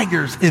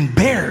 tigers, and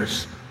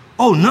bears.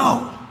 Oh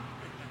no.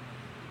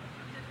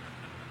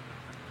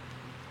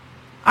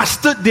 I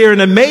stood there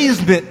in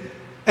amazement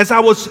as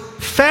I was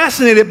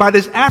fascinated by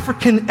this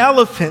African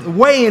elephant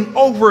weighing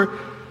over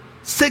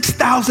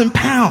 6,000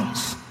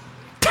 pounds,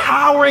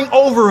 towering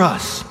over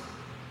us.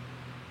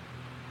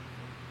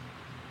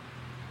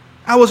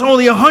 I was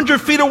only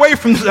 100 feet away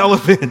from this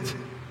elephant.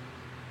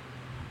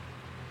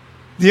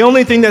 The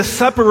only thing that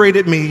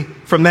separated me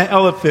from that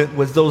elephant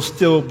was those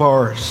steel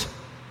bars.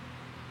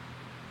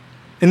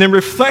 And in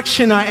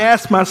reflection, I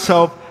asked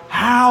myself,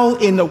 how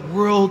in the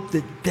world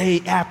did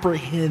they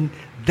apprehend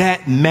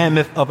that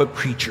mammoth of a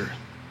creature?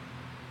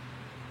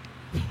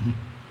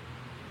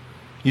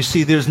 You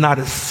see, there's not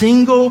a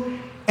single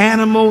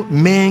animal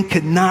man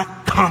could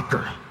not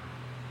conquer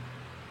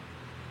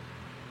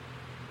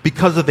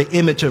because of the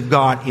image of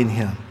God in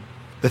him.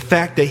 The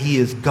fact that he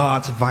is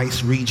God's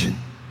vice regent.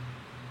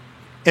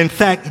 In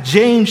fact,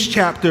 James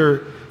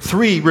chapter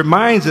 3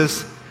 reminds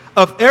us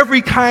of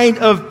every kind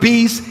of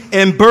beast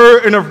and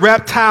bird and of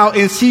reptile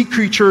and sea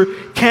creature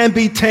can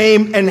be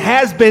tamed and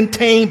has been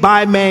tamed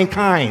by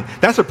mankind.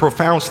 That's a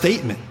profound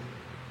statement.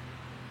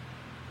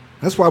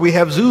 That's why we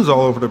have zoos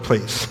all over the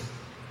place.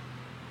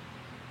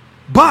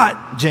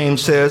 But,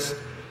 James says,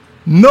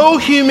 no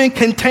human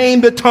can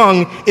tame the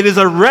tongue. It is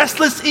a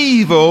restless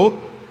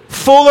evil,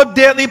 full of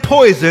deadly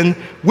poison.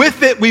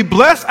 With it we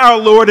bless our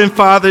Lord and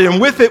Father,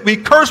 and with it we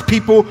curse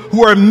people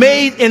who are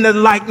made in the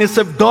likeness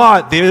of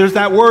God. There's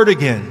that word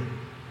again.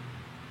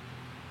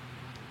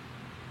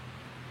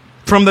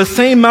 From the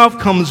same mouth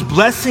comes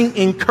blessing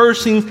and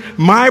cursing.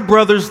 My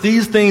brothers,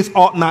 these things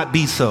ought not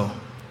be so.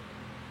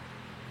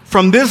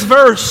 From this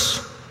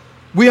verse,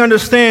 we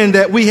understand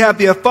that we have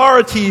the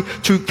authority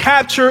to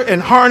capture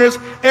and harness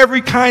every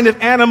kind of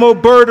animal,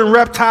 bird, and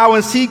reptile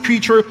and sea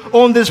creature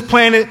on this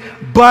planet,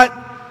 but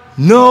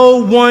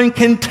no one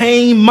can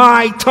tame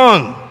my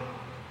tongue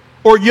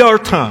or your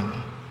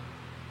tongue.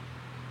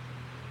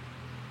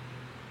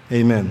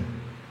 Amen.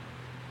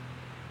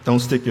 Don't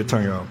stick your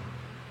tongue out.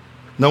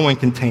 No one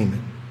can tame it.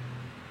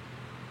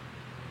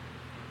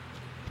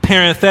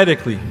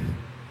 parenthetically,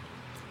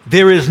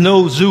 there is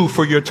no zoo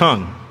for your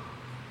tongue.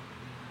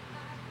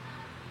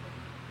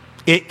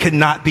 It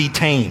cannot be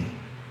tamed.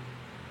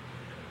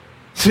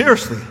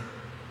 Seriously.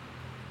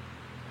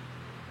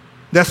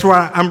 That's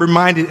why I'm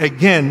reminded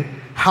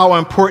again how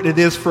important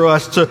it is for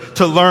us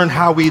to learn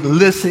how we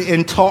listen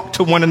and talk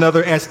to one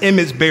another as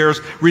image bearers,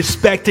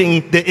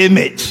 respecting the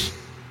image.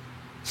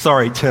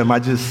 Sorry, Tim,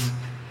 that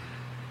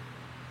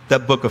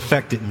book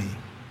affected me.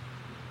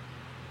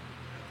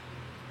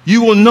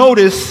 You will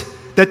notice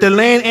that the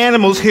land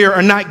animals here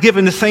are not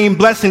given the same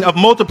blessing of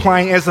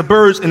multiplying as the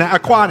birds in the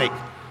aquatic.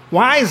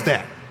 Why is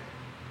that?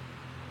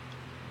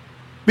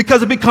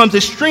 Because it becomes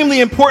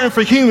extremely important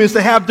for humans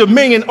to have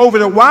dominion over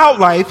the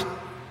wildlife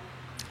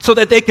so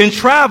that they can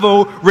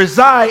travel,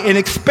 reside, and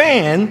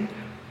expand,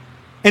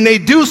 and they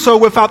do so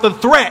without the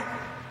threat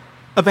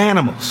of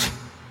animals.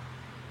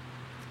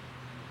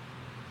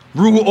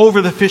 Rule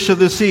over the fish of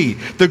the sea,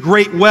 the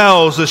great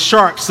whales, the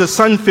sharks, the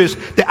sunfish,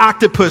 the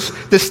octopus,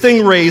 the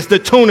stingrays, the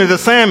tuna, the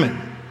salmon.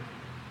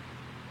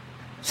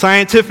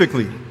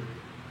 Scientifically,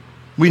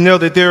 we know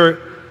that there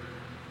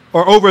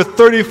are over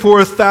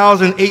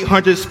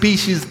 34,800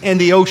 species in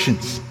the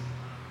oceans.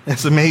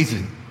 That's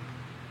amazing.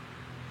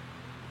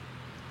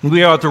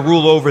 We ought to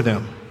rule over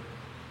them.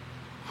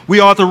 We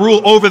ought to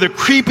rule over the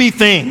creepy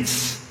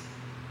things,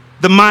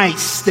 the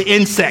mice, the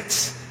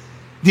insects,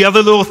 the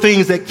other little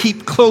things that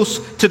keep close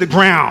to the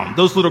ground,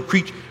 those little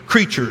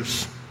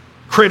critters.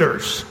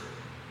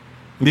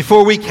 And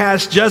before we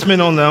cast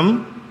judgment on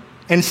them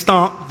and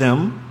stomp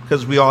them,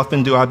 because we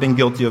often do, I've been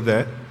guilty of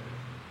that.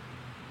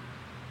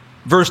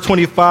 Verse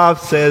 25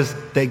 says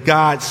that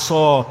God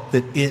saw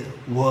that it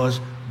was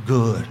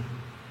good.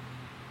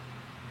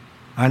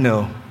 I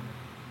know.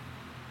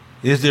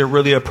 Is there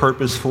really a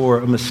purpose for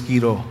a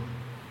mosquito?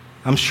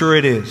 I'm sure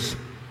it is.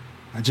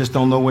 I just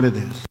don't know what it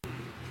is.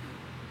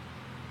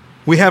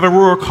 We have a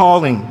royal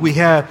calling. We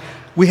have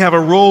a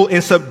role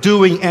in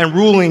subduing and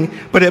ruling,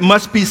 but it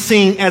must be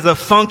seen as a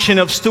function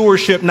of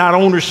stewardship, not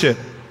ownership.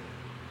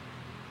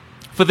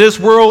 For this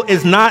world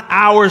is not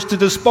ours to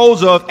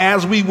dispose of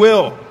as we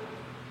will.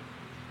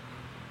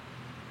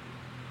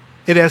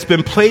 It has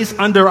been placed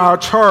under our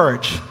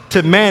charge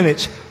to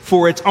manage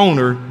for its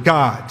owner,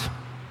 God.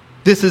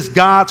 This is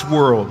God's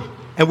world,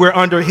 and we're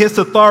under his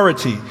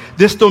authority.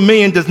 This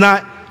dominion does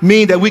not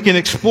mean that we can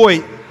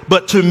exploit,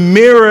 but to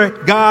mirror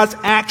God's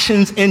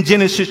actions in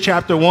Genesis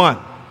chapter 1.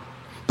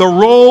 The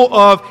role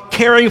of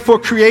caring for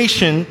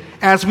creation,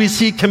 as we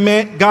see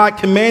God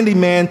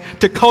commanding man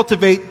to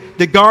cultivate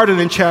the garden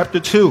in chapter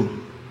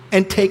 2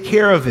 and take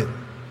care of it.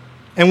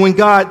 And when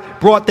God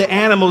brought the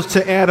animals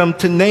to Adam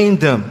to name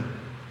them,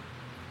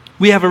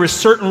 we have a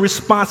certain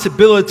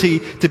responsibility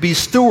to be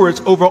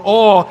stewards over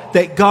all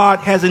that God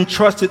has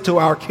entrusted to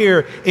our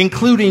care,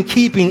 including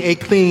keeping a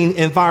clean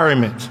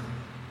environment.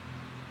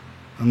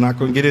 I'm not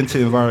going to get into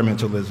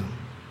environmentalism.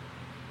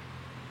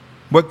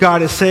 What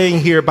God is saying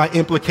here by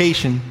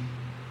implication,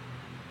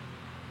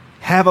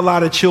 have a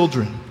lot of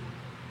children,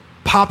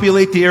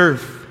 populate the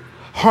earth,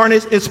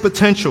 harness its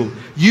potential,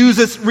 use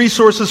its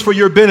resources for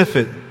your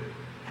benefit.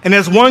 And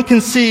as one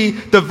can see,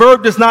 the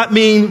verb does not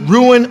mean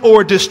ruin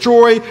or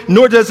destroy,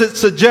 nor does it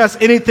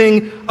suggest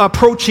anything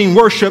approaching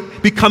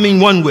worship, becoming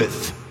one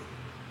with,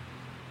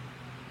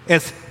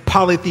 as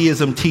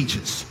polytheism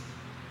teaches.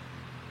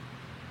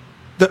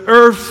 The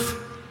earth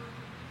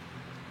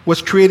was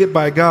created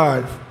by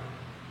God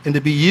and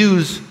to be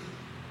used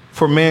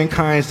for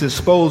mankind's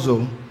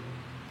disposal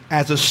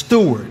as a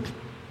steward.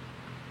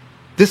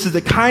 This is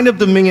the kind of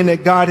dominion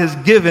that God has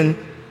given.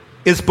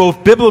 Is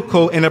both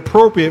biblical and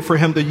appropriate for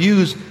him to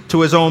use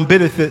to his own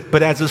benefit,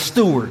 but as a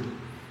steward.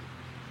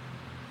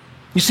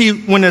 You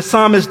see, when the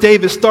psalmist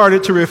David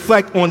started to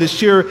reflect on the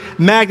sheer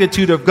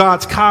magnitude of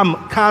God's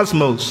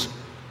cosmos,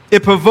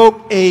 it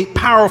provoked a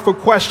powerful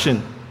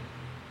question.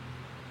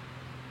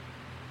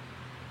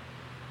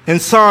 In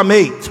Psalm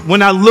 8,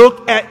 when I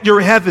look at your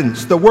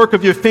heavens, the work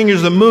of your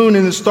fingers, the moon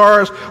and the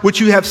stars,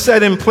 which you have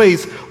set in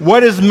place,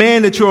 what is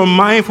man that you are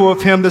mindful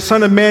of him, the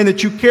son of man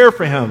that you care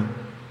for him?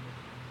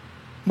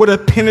 What a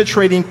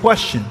penetrating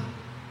question.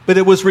 But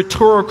it was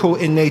rhetorical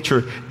in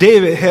nature.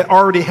 David had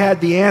already had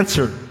the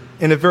answer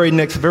in the very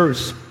next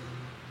verse.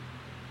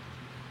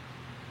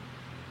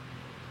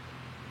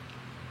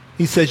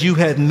 He says, you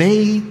have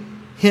made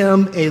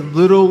him a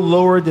little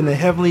lower than the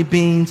heavenly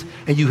beings,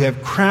 and you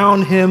have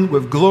crowned him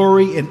with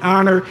glory and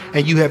honor,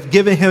 and you have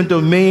given him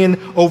dominion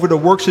over the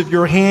works of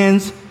your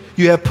hands.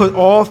 You have put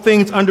all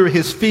things under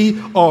his feet,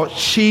 all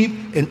sheep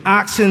and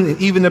oxen,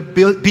 and even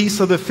the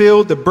beasts of the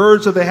field, the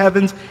birds of the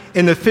heavens,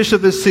 and the fish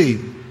of the sea,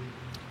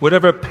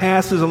 whatever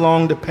passes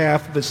along the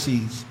path of the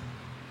seas.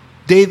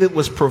 David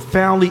was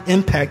profoundly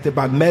impacted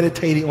by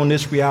meditating on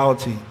this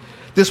reality.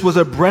 This was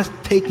a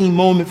breathtaking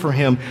moment for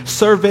him.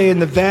 Surveying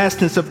the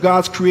vastness of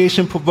God's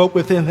creation provoked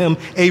within him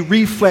a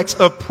reflex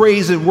of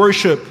praise and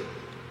worship.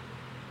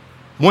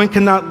 One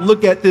cannot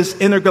look at this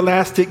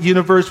intergalactic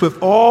universe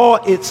with all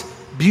its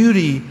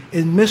beauty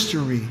and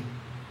mystery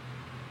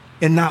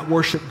and not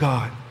worship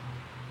God.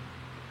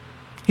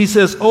 He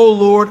says, "O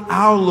Lord,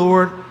 our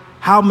Lord,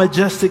 how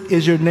majestic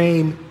is your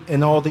name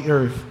in all the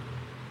earth.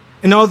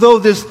 And although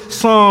this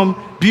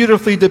psalm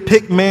beautifully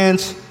depicts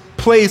man's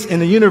place in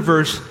the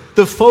universe,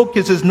 the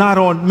focus is not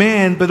on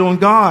man, but on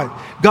God.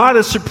 God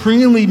is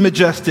supremely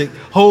majestic,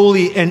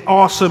 holy, and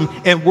awesome,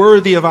 and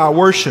worthy of our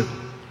worship.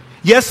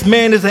 Yes,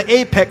 man is the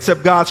apex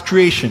of God's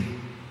creation,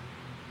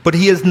 but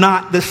he is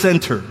not the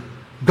center.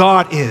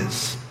 God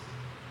is.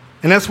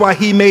 And that's why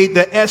he made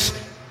the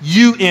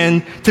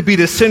S-U-N to be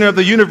the center of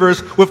the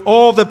universe, with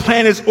all the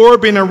planets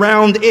orbiting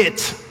around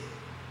it.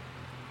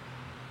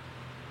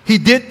 He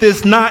did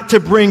this not to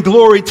bring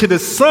glory to the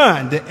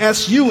Son, the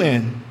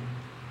S-U-N,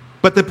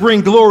 but to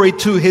bring glory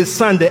to his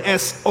Son, the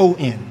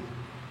S-O-N.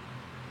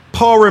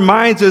 Paul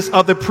reminds us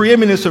of the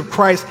preeminence of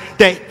Christ,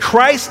 that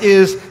Christ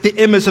is the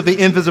image of the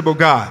invisible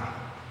God,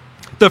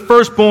 the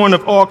firstborn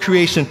of all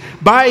creation.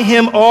 By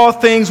him all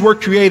things were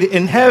created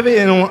in heaven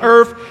and on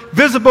earth,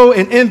 visible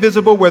and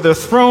invisible, whether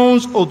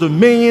thrones or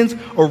dominions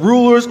or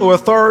rulers or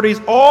authorities.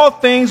 All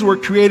things were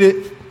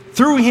created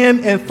through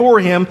him and for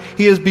him.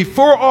 He is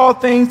before all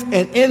things,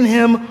 and in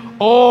him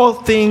all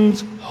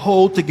things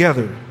hold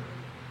together.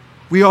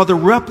 We are to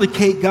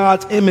replicate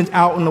God's image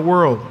out in the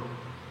world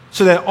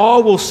so that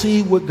all will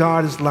see what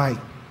God is like.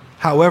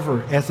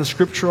 However, as the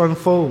scripture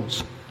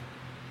unfolds,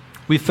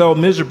 we fail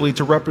miserably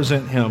to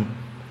represent him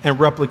and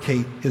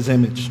replicate his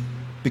image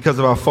because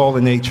of our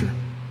fallen nature.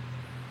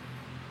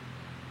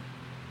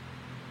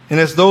 And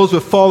as those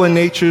with fallen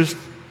natures,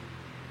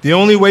 the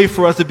only way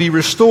for us to be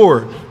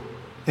restored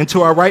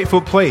into our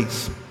rightful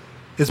place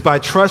is by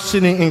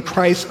trusting in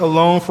Christ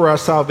alone for our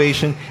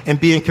salvation and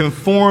being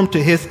conformed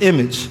to his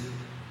image,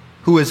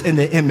 who is in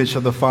the image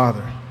of the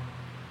Father.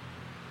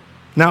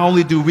 Not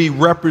only do we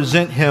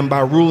represent him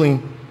by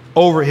ruling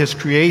over his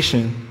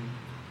creation,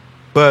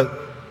 but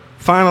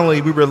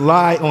finally we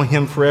rely on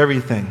him for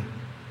everything.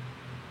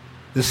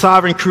 The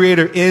sovereign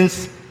creator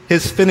ends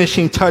his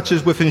finishing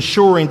touches with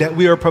ensuring that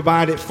we are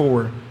provided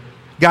for.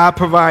 God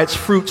provides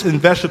fruits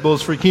and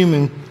vegetables for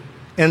human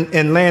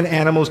and land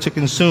animals to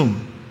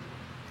consume,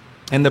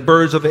 and the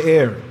birds of the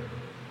air.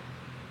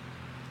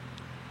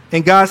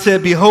 And God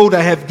said, "Behold,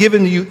 I have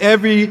given you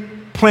every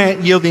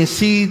plant yielding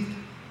seed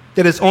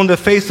that is on the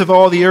face of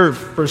all the earth,"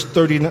 verse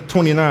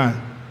 29,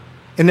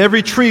 "and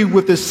every tree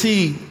with the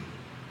seed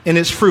in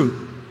its fruit.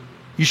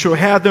 You shall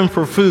have them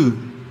for food.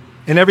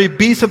 And every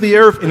beast of the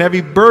earth, and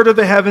every bird of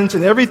the heavens,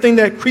 and everything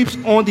that creeps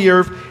on the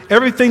earth,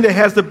 everything that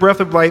has the breath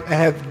of life, I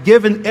have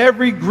given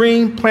every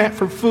green plant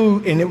for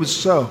food," and it was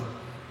so.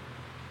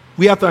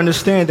 We have to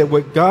understand that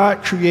what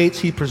God creates,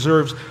 he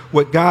preserves.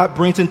 What God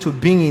brings into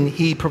being,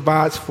 he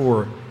provides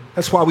for.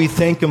 That's why we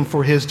thank him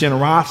for his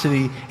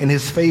generosity and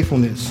his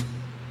faithfulness.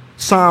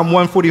 Psalm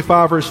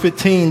 145, verse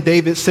 15,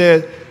 David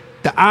said,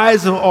 "The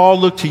eyes of all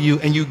look to you,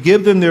 and you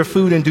give them their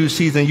food in due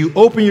season. You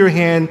open your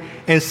hand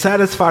and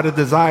satisfy the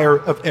desire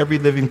of every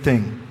living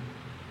thing."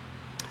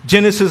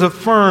 Genesis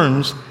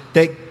affirms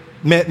that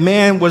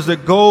man was the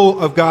goal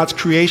of God's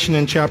creation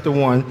in chapter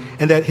 1,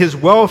 and that his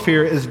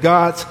welfare is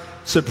God's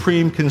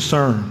supreme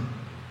concern.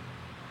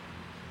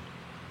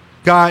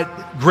 God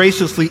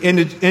graciously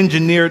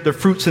engineered the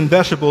fruits and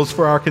vegetables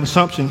for our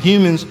consumption.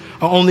 Humans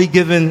are only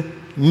given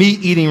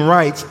meat-eating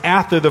rights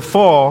after the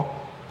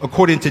fall,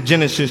 according to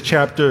Genesis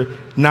chapter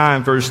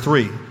 9, verse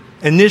 3.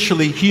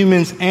 Initially,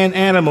 humans and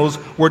animals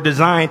were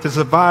designed to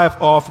survive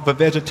off of a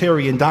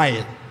vegetarian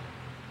diet.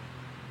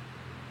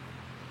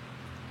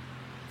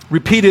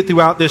 Repeated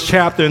throughout this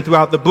chapter and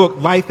throughout the book,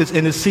 life is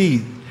in the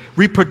seed.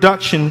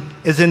 Reproduction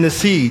is in the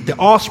seed. The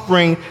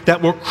offspring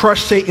that will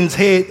crush Satan's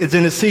head is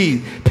in the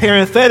seed.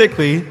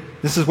 Parenthetically,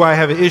 this is why I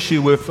have an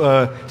issue with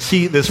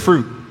seedless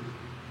fruit.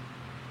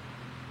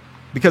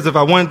 Because if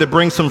I wanted to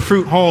bring some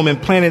fruit home and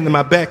plant it in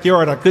my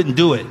backyard, I couldn't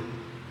do it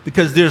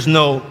because there's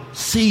no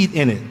seed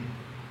in it.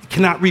 It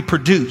cannot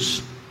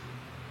reproduce.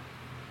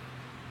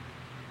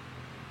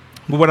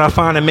 But what I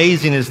find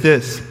amazing is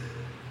this,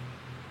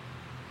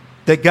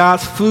 that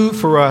God's food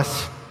for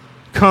us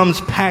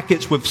comes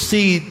packaged with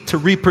seed to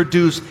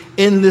reproduce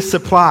endless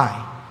supply.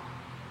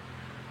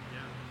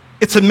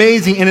 It's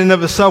amazing in and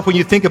of itself when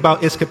you think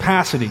about its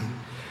capacity.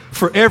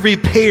 For every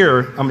pear,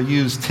 I'm going to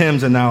use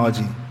Tim's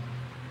analogy,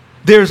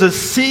 there's a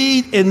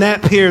seed in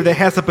that pear that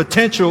has the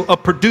potential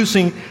of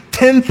producing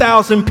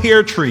 10,000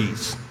 pear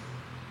trees,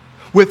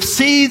 with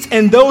seeds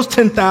in those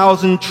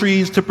 10,000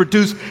 trees to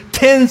produce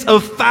tens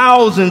of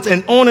thousands,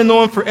 and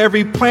on for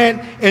every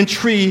plant and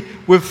tree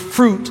with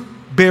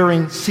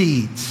fruit-bearing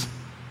seeds.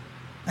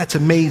 That's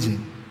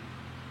amazing.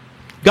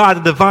 God,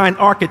 the divine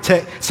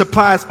architect,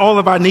 supplies all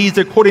of our needs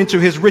according to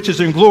his riches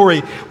and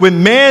glory.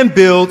 When man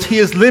builds, he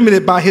is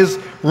limited by his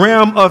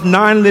realm of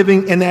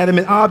non-living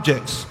inanimate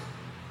objects.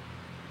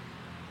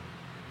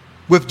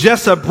 With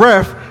just a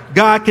breath,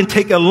 God can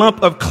take a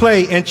lump of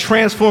clay and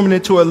transform it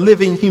into a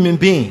living human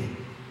being.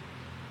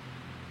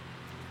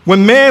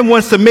 When man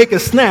wants to make a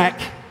snack,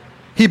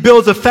 he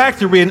builds a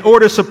factory in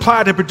order to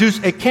supply to produce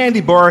a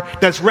candy bar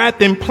that's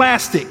wrapped in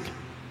plastic.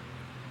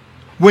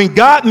 When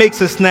God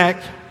makes a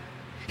snack,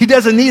 he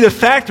doesn't need a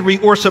factory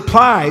or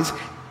supplies.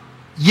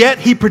 Yet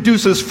he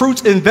produces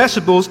fruits and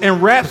vegetables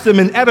and wraps them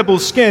in edible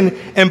skin,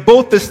 and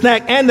both the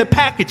snack and the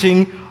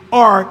packaging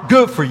are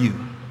good for you.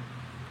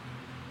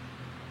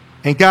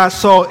 And God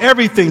saw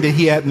everything that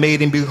he had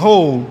made, and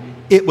behold,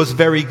 it was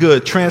very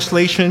good.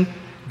 Translation,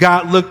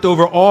 God looked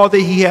over all that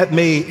he had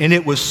made, and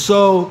it was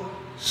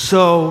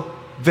so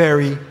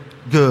very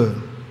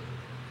good.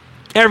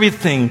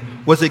 Everything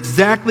was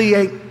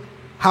exactly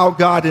how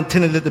God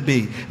intended it to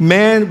be.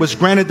 Man was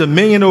granted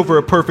dominion over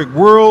a perfect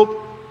world.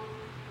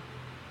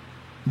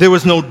 There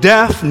was no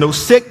death, no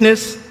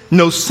sickness,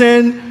 no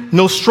sin,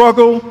 no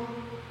struggle,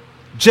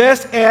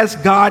 just as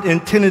God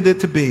intended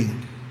it to be.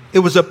 It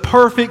was a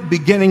perfect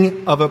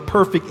beginning of a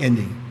perfect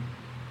ending.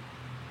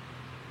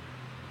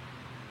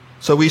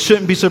 So we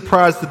shouldn't be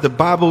surprised that the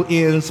Bible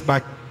ends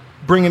by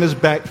bringing us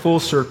back full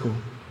circle,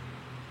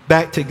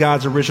 back to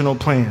God's original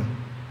plan.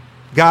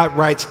 God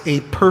writes a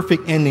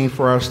perfect ending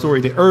for our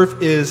story. The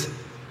earth is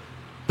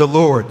the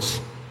Lord's.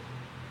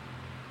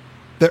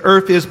 The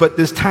earth is but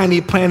this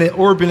tiny planet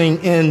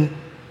orbiting in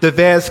the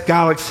vast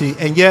galaxy,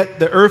 and yet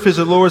the earth is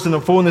the Lord's and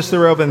the fullness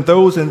thereof, and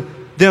those in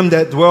them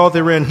that dwell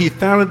therein. He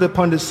founded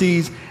upon the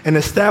seas and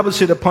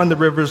established it upon the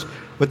rivers.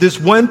 But this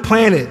one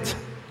planet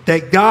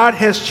that God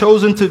has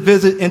chosen to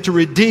visit and to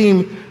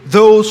redeem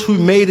those who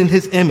made in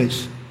his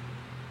image.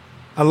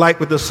 I like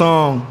what the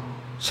song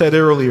said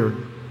earlier.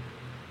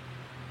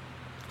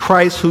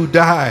 Christ who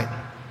died,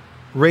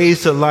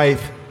 raised to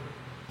life,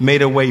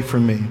 made a way for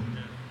me.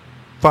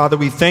 Father,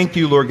 we thank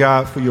you, Lord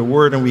God, for your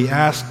word, and we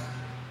ask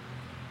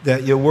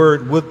that your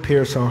word would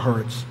pierce our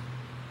hearts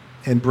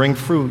and bring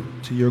fruit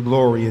to your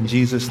glory in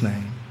Jesus'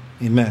 name.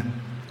 Amen.